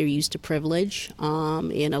comfortable. They're used to privilege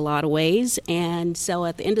in a lot of ways. And so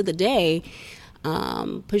at the end of the day,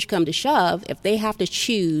 push come to shove, if they have to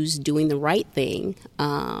choose doing the right thing,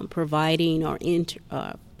 providing or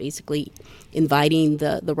basically inviting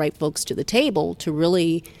the right folks to the table to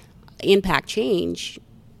really impact change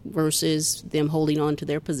versus them holding on to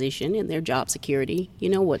their position and their job security,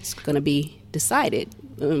 what's going to be decided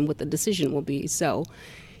and what the decision will be. So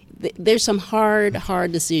there's some hard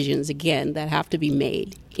decisions, again, that have to be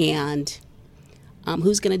made. And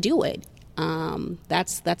who's going to do it?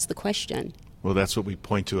 That's the question. Well, that's what we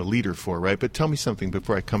point to a leader for, right? But tell me something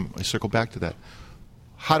before I circle back to that.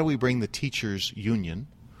 How do we bring the teachers' union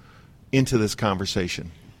into this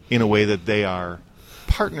conversation in a way that they are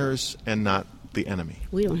partners and not the enemy?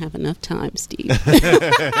 We don't have enough time, Steve.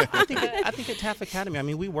 I think at Taft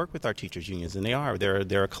Academy, we work with our teachers' unions, and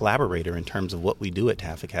they're a collaborator in terms of what we do at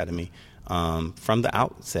Taft Academy. From the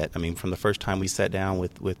outset, from the first time we sat down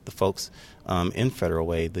with the folks in Federal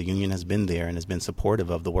Way, the union has been there and has been supportive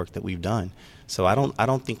of the work that we've done. So I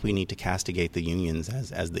don't think we need to castigate the unions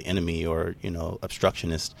as the enemy or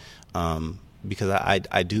obstructionist, because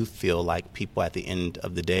I do feel like people at the end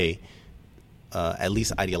of the day, at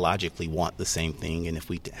least ideologically, want the same thing. And if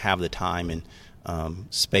we have the time and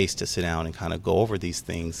space to sit down and kind of go over these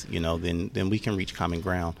things, then we can reach common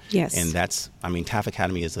ground. Yes. And Taft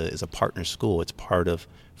Academy is a partner school. It's part of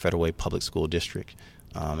Federal Way Public School District.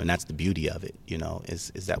 And that's the beauty of it,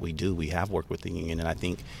 is that we have worked with the union. And I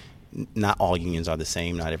think not all unions are the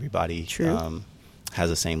same. Not everybody has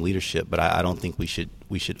the same leadership. But I don't think we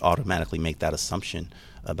should automatically make that assumption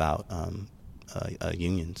about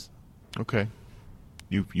unions. Okay.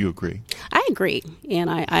 You agree? I agree, and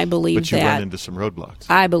I believe that. But you run into some roadblocks.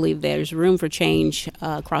 I believe there's room for change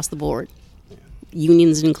across the board,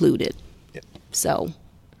 unions included. Yep. So,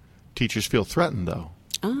 teachers feel threatened, though.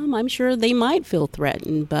 I'm sure they might feel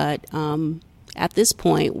threatened, but at this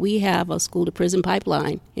point, we have a school-to-prison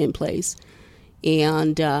pipeline in place,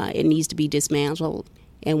 and it needs to be dismantled,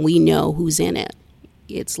 and we know who's in it.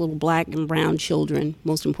 It's little black and brown children,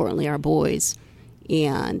 most importantly our boys,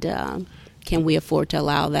 and can we afford to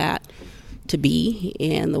allow that to be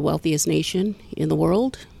in the wealthiest nation in the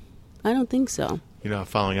world? I don't think so.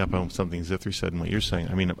 Following up on something Zithri said and what you're saying,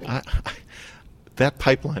 that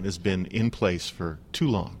pipeline has been in place for too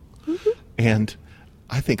long. Mm-hmm. And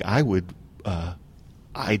I think I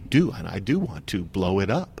do want to blow it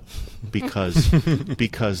up because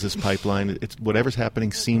this pipeline, whatever's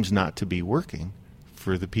happening seems not to be working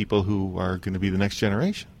for the people who are going to be the next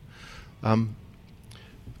generation.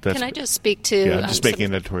 Can I just speak to just making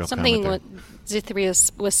an editorial something comment what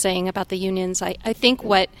Zithri was saying about the unions? I think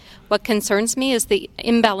what concerns me is the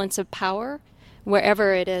imbalance of power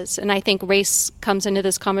wherever it is. And I think race comes into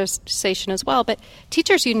this conversation as well. But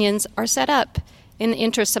teachers' unions are set up in the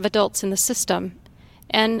interests of adults in the system.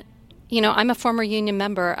 And, I'm a former union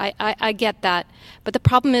member. I get that. But the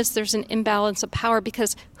problem is there's an imbalance of power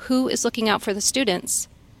because who is looking out for the students?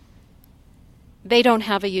 They don't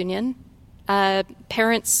have a union.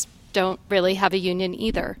 Parents don't really have a union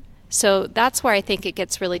either. So that's where I think it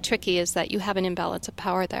gets really tricky, is that you have an imbalance of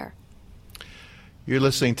power there. You're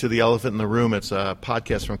listening to The Elephant in the Room. It's a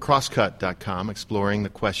podcast from crosscut.com exploring the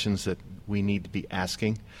questions that we need to be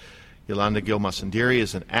asking. Yolanda Gil-Masandiri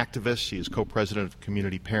is an activist. She is co-president of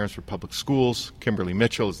Community Parents for Public Schools. Kimberly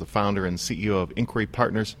Mitchell is the founder and CEO of Inquiry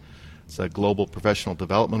Partners. It's a global professional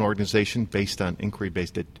development organization based on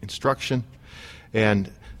inquiry-based instruction.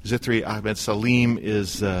 And Zithri Ahmed Salim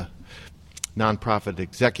is a nonprofit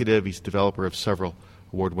executive. He's developer of several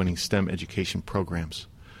award-winning STEM education programs.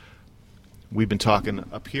 We've been talking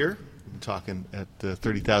up here. We've been talking at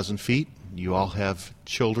 30,000 feet. You all have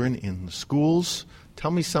children in the schools.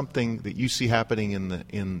 Tell me something that you see happening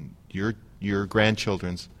in your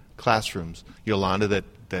grandchildren's classrooms, Yolanda,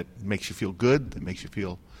 that makes you feel good, that makes you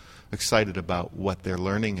feel excited about what they're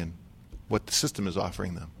learning and what the system is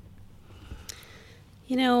offering them.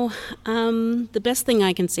 The best thing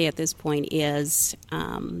I can say at this point is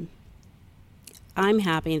I'm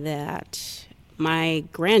happy that my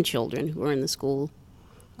grandchildren who are in the school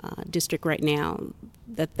district right now,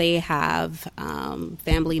 that they have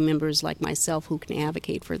family members like myself who can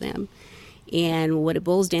advocate for them. And what it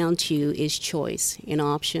boils down to is choice and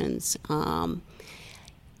options. I'm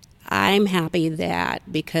happy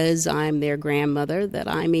that because I'm their grandmother, that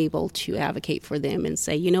I'm able to advocate for them and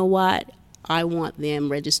say, you know what, I want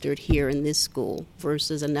them registered here in this school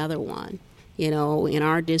versus another one. In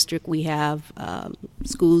our district, we have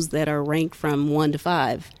schools that are ranked from 1 to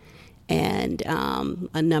 5, and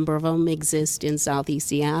a number of them exist in Southeast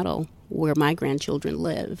Seattle, where my grandchildren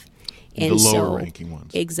live. And the lower-ranking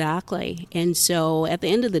ones. Exactly. And so at the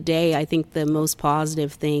end of the day, I think the most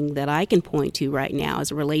positive thing that I can point to right now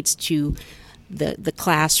as it relates to the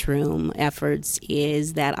classroom efforts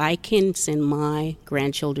is that I can send my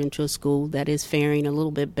grandchildren to a school that is faring a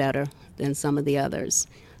little bit better than some of the others.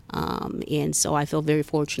 And so I feel very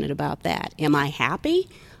fortunate about that. Am I happy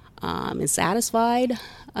and satisfied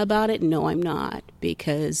about it? No, I'm not,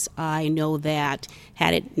 because I know that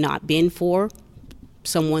had it not been for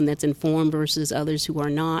someone that's informed versus others who are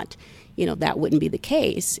not, that wouldn't be the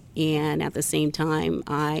case. And at the same time,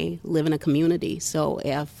 I live in a community. So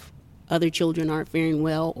if other children aren't faring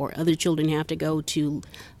well or other children have to go to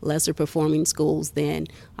lesser performing schools, then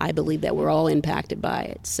I believe that we're all impacted by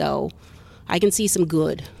it. So I can see some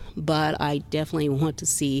good, but I definitely want to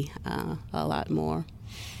see a lot more.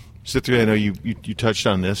 Zithri, I know you touched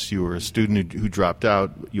on this. You were a student who dropped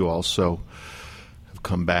out. You also have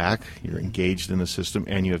come back. You're engaged in the system,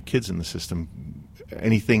 and you have kids in the system.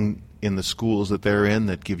 Anything in the schools that they're in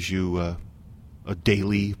that gives you a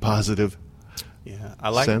daily positive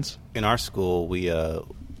sense? In our school,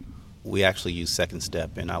 we actually use Second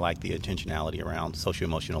Step, and I like the intentionality around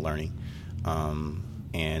socio-emotional learning.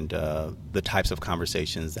 and the types of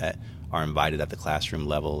conversations that are invited at the classroom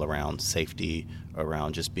level around safety,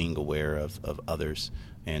 around just being aware of others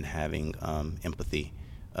and having empathy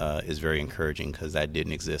is very encouraging, because that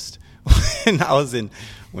didn't exist when I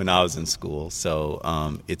was in school.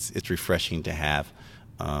 So it's refreshing to have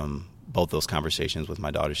both those conversations with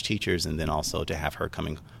my daughter's teachers, and then also to have her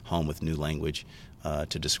coming home with new language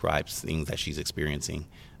to describe things that she's experiencing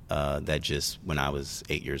that just when I was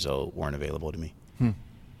 8 years old weren't available to me.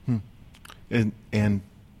 And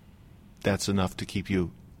that's enough to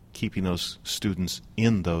keeping those students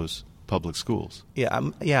in those public schools.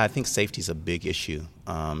 Yeah, I think safety is a big issue,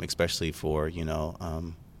 especially for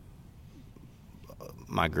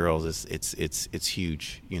my girls. It's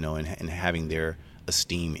huge, and having their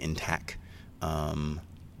esteem intact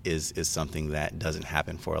is something that doesn't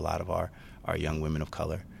happen for a lot of our young women of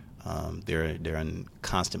color. They're in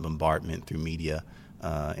constant bombardment through media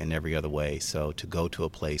and every other way. So to go to a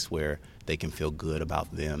place where they can feel good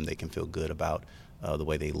about them, they can feel good about the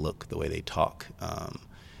way they look, the way they talk,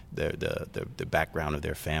 the background of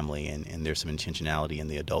their family, and there's some intentionality in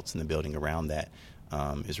the adults in the building around that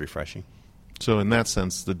is refreshing. So in that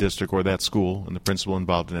sense, the district or that school and the principal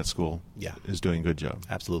involved in that school is doing a good job.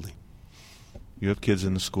 Absolutely. You have kids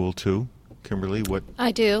in the school too, Kimberly? What?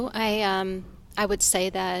 I do. I would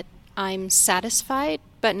say that I'm satisfied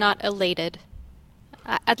but not elated.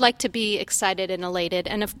 I'd like to be excited and elated.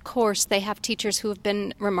 And of course, they have teachers who have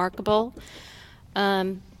been remarkable.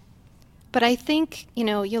 But I think,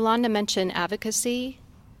 Yolanda mentioned advocacy.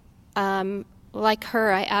 Like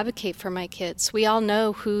her, I advocate for my kids. We all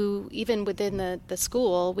know who, even within the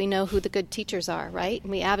school, we know who the good teachers are, right? And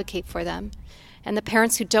we advocate for them. And the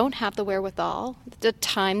parents who don't have the wherewithal, the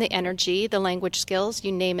time, the energy, the language skills,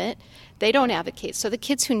 you name it, they don't advocate. So the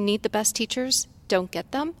kids who need the best teachers don't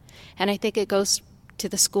get them. And I think it goes to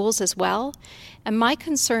the schools as well. And my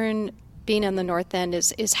concern being in the North End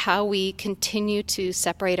is how we continue to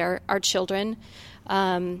separate our children.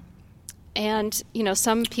 And,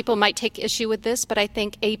 some people might take issue with this, but I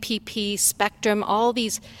think APP, Spectrum, all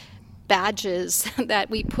these badges that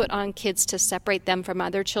we put on kids to separate them from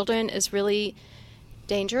other children is really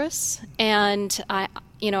dangerous. And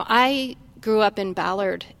I grew up in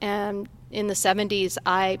Ballard, and in the 70s,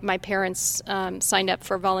 my parents signed up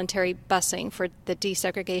for voluntary busing for the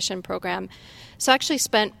desegregation program. So I actually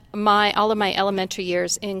spent all of my elementary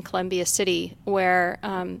years in Columbia City, where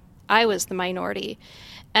I was the minority.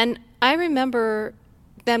 And I remember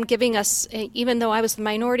them giving us, even though I was the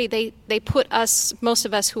minority, they put us, most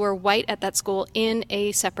of us who were white at that school, in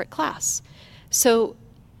a separate class. So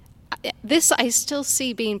this I still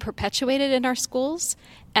see being perpetuated in our schools,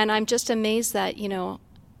 and I'm just amazed that,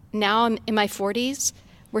 now I'm in my 40s,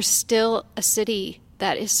 we're still a city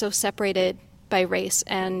that is so separated by race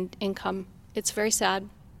and income. It's very sad.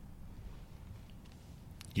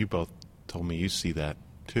 You both told me you see that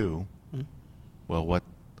too. Mm-hmm. Well,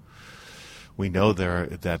 we know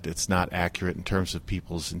that it's not accurate in terms of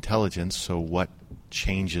people's intelligence, so what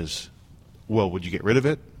changes? Well, would you get rid of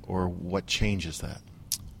it, or what changes that?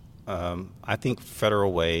 I think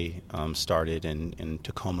Federal Way started in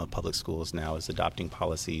Tacoma Public Schools now is adopting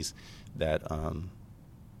policies that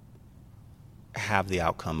have the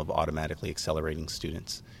outcome of automatically accelerating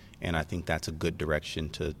students. And I think that's a good direction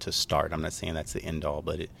to start. I'm not saying that's the end all,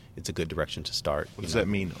 but it's a good direction to start. What does that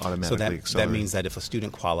mean, automatically accelerating? So that means that if a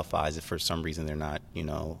student qualifies, if for some reason they're not,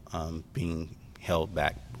 being held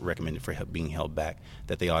back, recommended for being held back,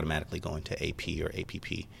 that they automatically go into AP or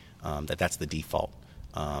APP. That's the default.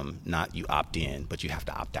 Not you opt in, but you have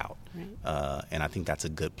to opt out. Right. And I think that's a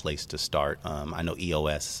good place to start. I know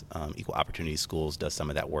EOS, Equal Opportunity Schools, does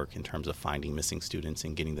some of that work in terms of finding missing students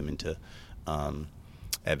and getting them into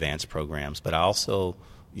advanced programs. But I also,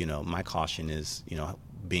 my caution is,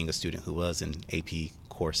 being a student who was in AP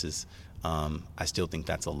courses, I still think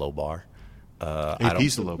that's a low bar.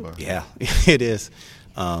 AP's a low bar. Yeah, it is.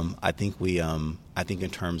 I think in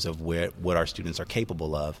terms of what our students are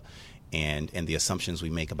capable of, and the assumptions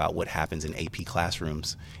we make about what happens in AP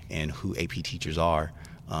classrooms and who AP teachers are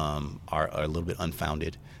a little bit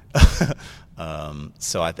unfounded.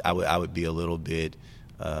 So I would be a little bit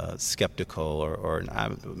skeptical or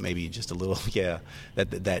maybe just a little,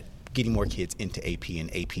 that getting more kids into AP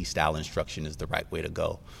and AP style instruction is the right way to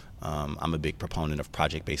go. I'm a big proponent of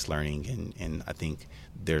project-based learning, and I think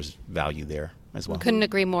there's value there as well. Couldn't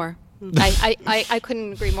agree more. I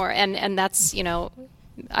couldn't agree more. And that's,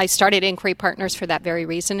 I started Inquiry Partners for that very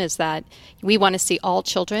reason, is that we want to see all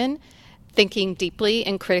children thinking deeply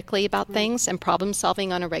and critically about things and problem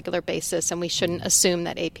solving on a regular basis, and we shouldn't assume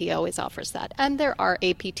that AP always offers that. And there are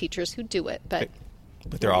AP teachers who do it, but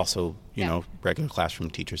But there are also, Yeah. regular classroom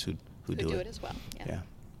teachers who do do it. it as well. Yeah.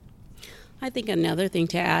 I think another thing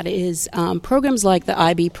to add is programs like the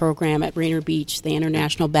IB program at Rainier Beach, the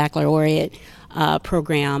International Baccalaureate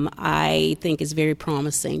program, I think is very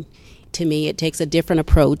promising. To me, it takes a different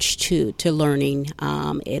approach to learning.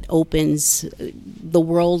 It opens the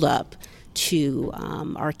world up to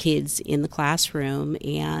our kids in the classroom,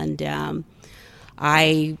 and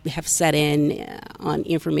I have sat in on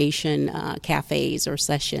information cafes or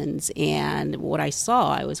sessions, and what I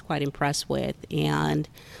saw I was quite impressed with, and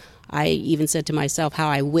I even said to myself how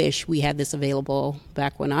I wish we had this available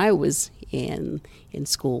back when I was in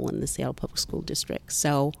school in the Seattle Public School District.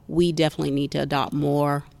 So we definitely need to adopt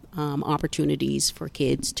more opportunities for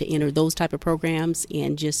kids to enter those type of programs.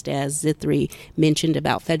 And just as Zithri mentioned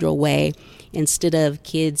about Federal Way, instead of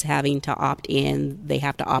kids having to opt in, they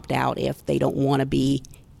have to opt out if they don't want to be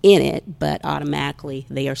in it, but automatically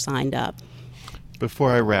they are signed up.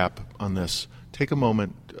 Before I wrap on this, take a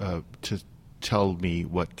moment to tell me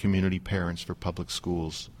what Community Parents for Public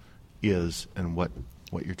Schools is and what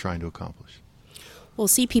you're trying to accomplish. Well,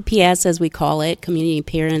 CPPS, as we call it, Community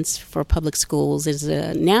Parents for Public Schools, is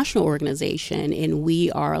a national organization, and we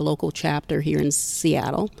are a local chapter here in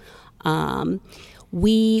Seattle.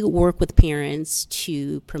 We work with parents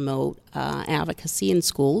to promote advocacy in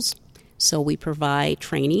schools. So we provide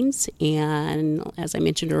trainings, and as I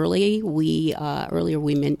mentioned earlier, we are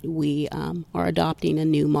adopting a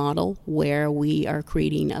new model where we are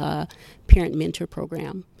creating a parent mentor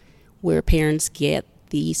program where parents get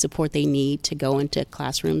the support they need to go into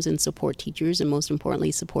classrooms and support teachers, and most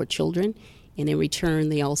importantly, support children. And in return,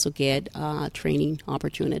 they also get training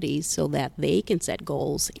opportunities so that they can set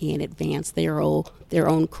goals and advance their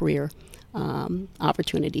own career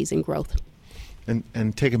opportunities and growth.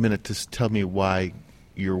 And take a minute to tell me why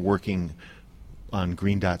you're working on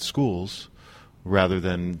Green Dot Schools rather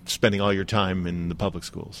than spending all your time in the public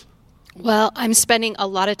schools. Well, I'm spending a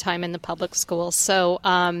lot of time in the public schools. So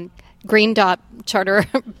Green Dot Charter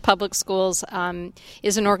Public Schools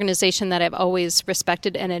is an organization that I've always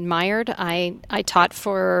respected and admired. I taught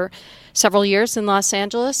for several years in Los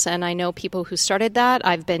Angeles, and I know people who started that.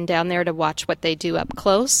 I've been down there to watch what they do up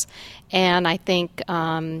close, and I think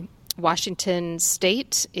Washington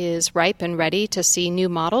State is ripe and ready to see new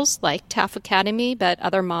models like TAF Academy, but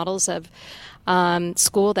other models of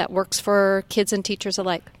school that works for kids and teachers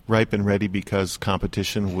alike. Ripe and ready because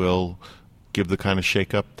competition will give the kind of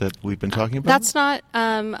shakeup that we've been talking about?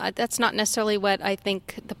 That's not necessarily what I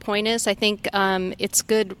think the point is. I think it's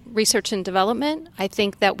good research and development. I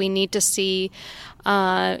think that we need to see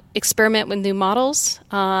experiment with new models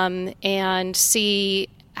and see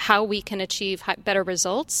how we can achieve better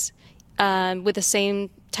results with the same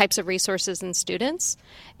types of resources and students,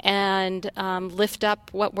 and lift up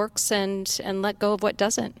what works and let go of what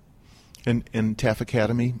doesn't. And TAF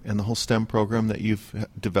Academy and the whole STEM program that you've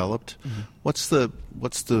developed, what's the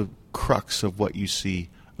crux of what you see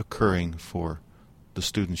occurring for the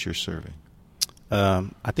students you're serving?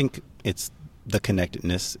 I think it's the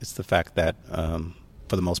connectedness. It's the fact that,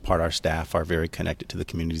 for the most part, our staff are very connected to the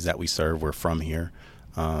communities that we serve. We're from here,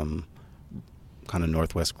 kind of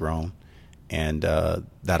Northwest grown, and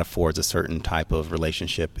that affords a certain type of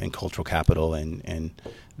relationship and cultural capital, and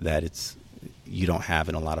that you don't have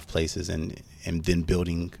in a lot of places, and then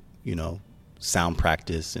building, sound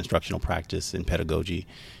practice, instructional practice, and pedagogy,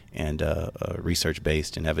 and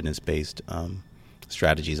research-based and evidence-based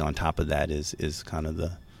strategies on top of that is kind of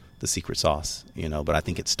the secret sauce, But I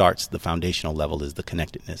think the foundational level is the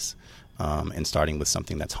connectedness, and starting with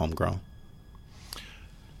something that's homegrown.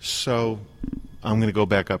 So I'm going to go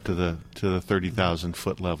back up to the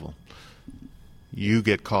 30,000-foot level. You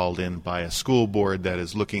get called in by a school board that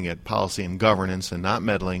is looking at policy and governance and not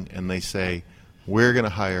meddling, and they say, we're going to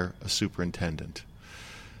hire a superintendent.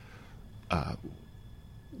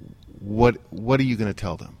 What are you going to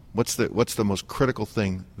tell them? What's the most critical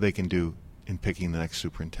thing they can do in picking the next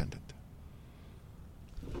superintendent?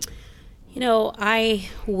 I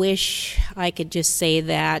wish I could just say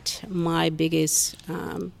that my biggest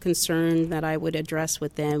concern that I would address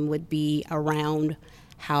with them would be around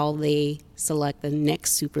how they select the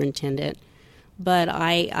next superintendent. But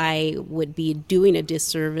I would be doing a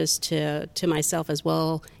disservice to myself as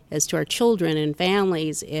well as to our children and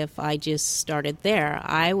families if I just started there.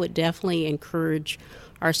 I would definitely encourage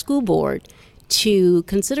our school board to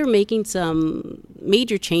consider making some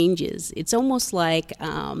major changes. It's almost like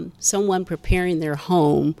someone preparing their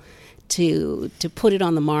home to put it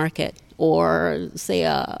on the market, or say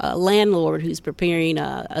a landlord who's preparing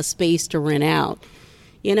a space to rent out.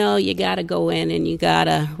 you know, you got to go in and you got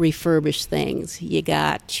to refurbish things. You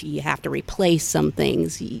have to replace some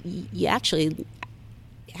things. You actually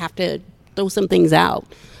have to throw some things out,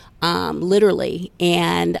 literally.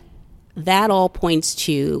 And that all points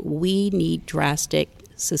to we need drastic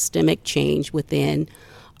systemic change within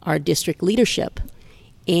our district leadership.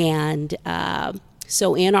 And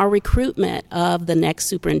so in our recruitment of the next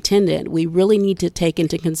superintendent, we really need to take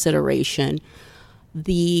into consideration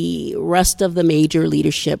the rest of the major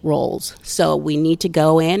leadership roles. So we need to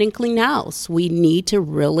go in and clean house. We need to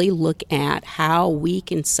really look at how we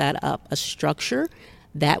can set up a structure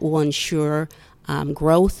that will ensure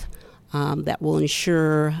growth, that will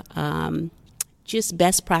ensure just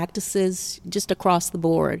best practices just across the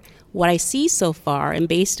board. What I see so far, and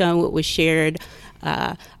based on what was shared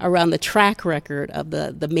around the track record of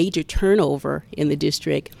the major turnover in the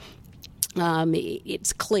district,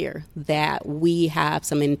 it's clear that we have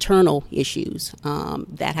some internal issues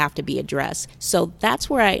that have to be addressed. So that's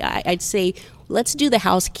where I'd say let's do the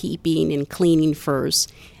housekeeping and cleaning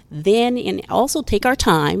first, then and also take our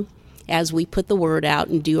time as we put the word out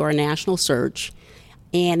and do our national search.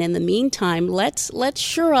 And in the meantime, let's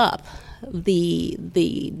shore up the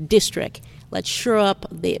district. Let's shore up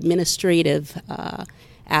the administrative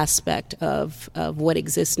aspect of what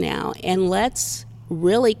exists now, and let's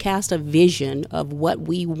really cast a vision of what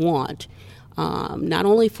we want, not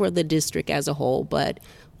only for the district as a whole, but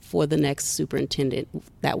for the next superintendent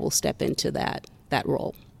that will step into that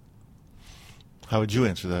role. How would you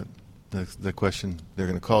answer that question? They're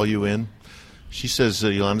going to call you in. She says,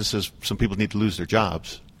 Yolanda says, some people need to lose their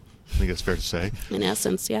jobs. I think that's fair to say. In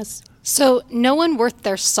essence, yes. So no one worth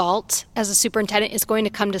their salt as a superintendent is going to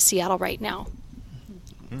come to Seattle right now.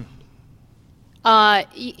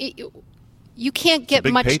 You can't get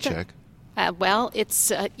big much paycheck. Well,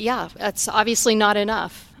 it's obviously not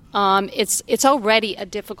enough. It's already a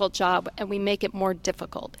difficult job, and we make it more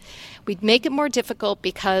difficult. We make it more difficult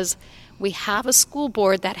because we have a school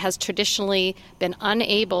board that has traditionally been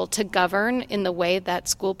unable to govern in the way that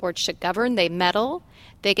school boards should govern. They meddle.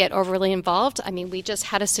 They get overly involved. I mean, we just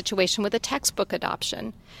had a situation with a textbook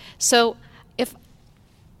adoption. So if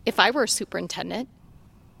I were a superintendent,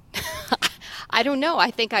 I don't know.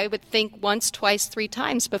 I think I would think once, twice, 3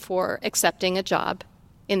 times before accepting a job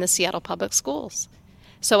in the Seattle Public Schools.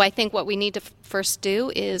 So I think what we need to first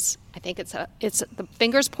do is, I think it's the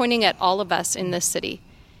fingers pointing at all of us in this city.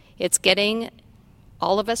 It's getting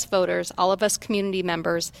all of us voters, all of us community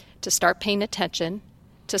members to start paying attention,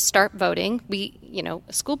 to start voting.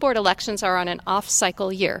 School board elections are on an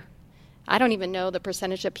off-cycle year. I don't even know the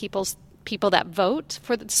percentage of people that vote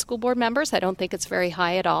for the school board members. I don't think it's very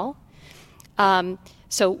high at all.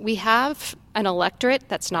 So we have an electorate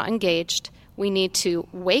that's not engaged. We need to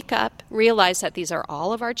wake up, realize that these are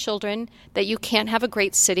all of our children, that you can't have a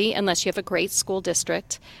great city unless you have a great school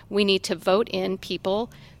district. We need to vote in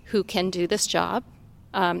people who can do this job.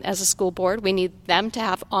 As a school board, we need them to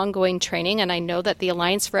have ongoing training, and I know that the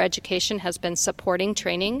Alliance for Education has been supporting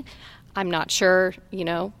training. I'm not sure,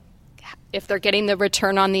 if they're getting the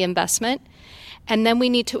return on the investment. And then we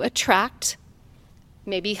need to attract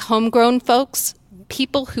maybe homegrown folks,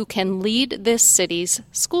 people who can lead this city's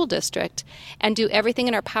school district and do everything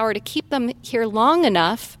in our power to keep them here long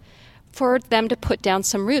enough for them to put down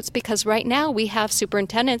some roots. Because right now we have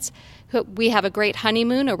superintendents who, we have a great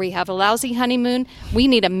honeymoon or we have a lousy honeymoon. We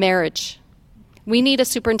need a marriage. We need a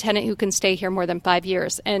superintendent who can stay here more than 5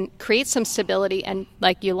 years and create some stability. And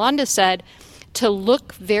like Yolanda said, to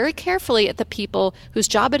look very carefully at the people whose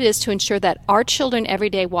job it is to ensure that our children every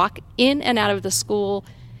day walk in and out of the school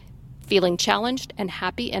feeling challenged and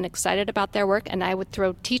happy and excited about their work. And I would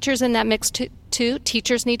throw teachers in that mix too.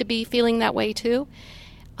 Teachers need to be feeling that way too.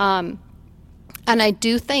 And I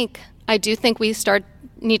do think we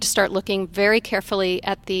need to start looking very carefully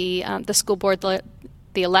at the school board, the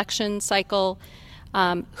election cycle,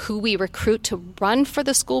 who we recruit to run for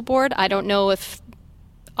the school board. I don't know if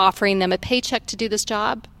offering them a paycheck to do this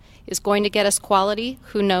job is going to get us quality.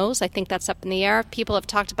 Who knows? I think that's up in the air. People have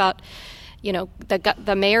talked about,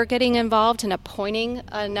 the mayor getting involved and appointing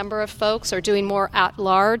a number of folks or doing more at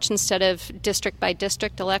large instead of district by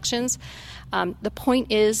district elections. The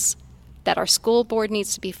point is that our school board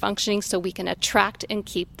needs to be functioning so we can attract and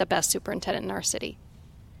keep the best superintendent in our city.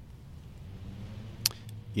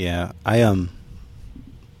 Yeah, I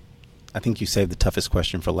think you saved the toughest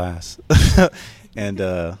question for last. And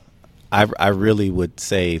I really would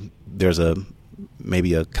say there's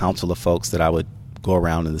maybe a council of folks that I would go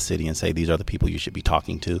around in the city and say these are the people you should be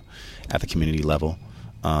talking to at the community level,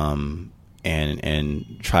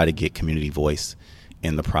 and try to get community voice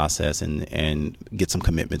in the process and get some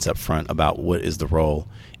commitments up front about what is the role.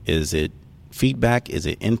 Is it feedback? Is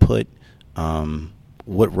it input?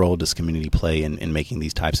 What role does community play in making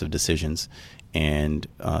these types of decisions? And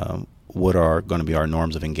what are going to be our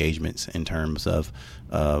norms of engagements in terms of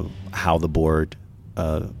how the board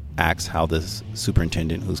acts, how the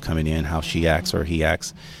superintendent who's coming in, how she acts or he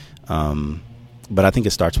acts. But I think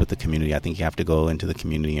it starts with the community. I think you have to go into the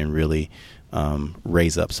community and really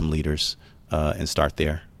raise up some leaders and start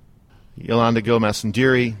there. Yolanda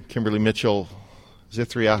Gomez-Ndiri, Kimberly Mitchell,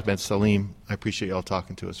 Zithri Ahmed Salim, I appreciate you all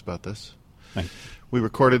talking to us about this. Thank you. We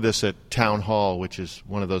recorded this at Town Hall, which is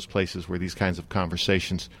one of those places where these kinds of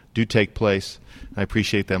conversations do take place. I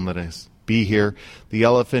appreciate them letting us be here. The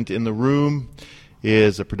Elephant in the Room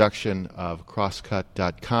is a production of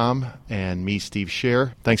Crosscut.com and me, Steve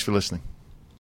Scher. Thanks for listening.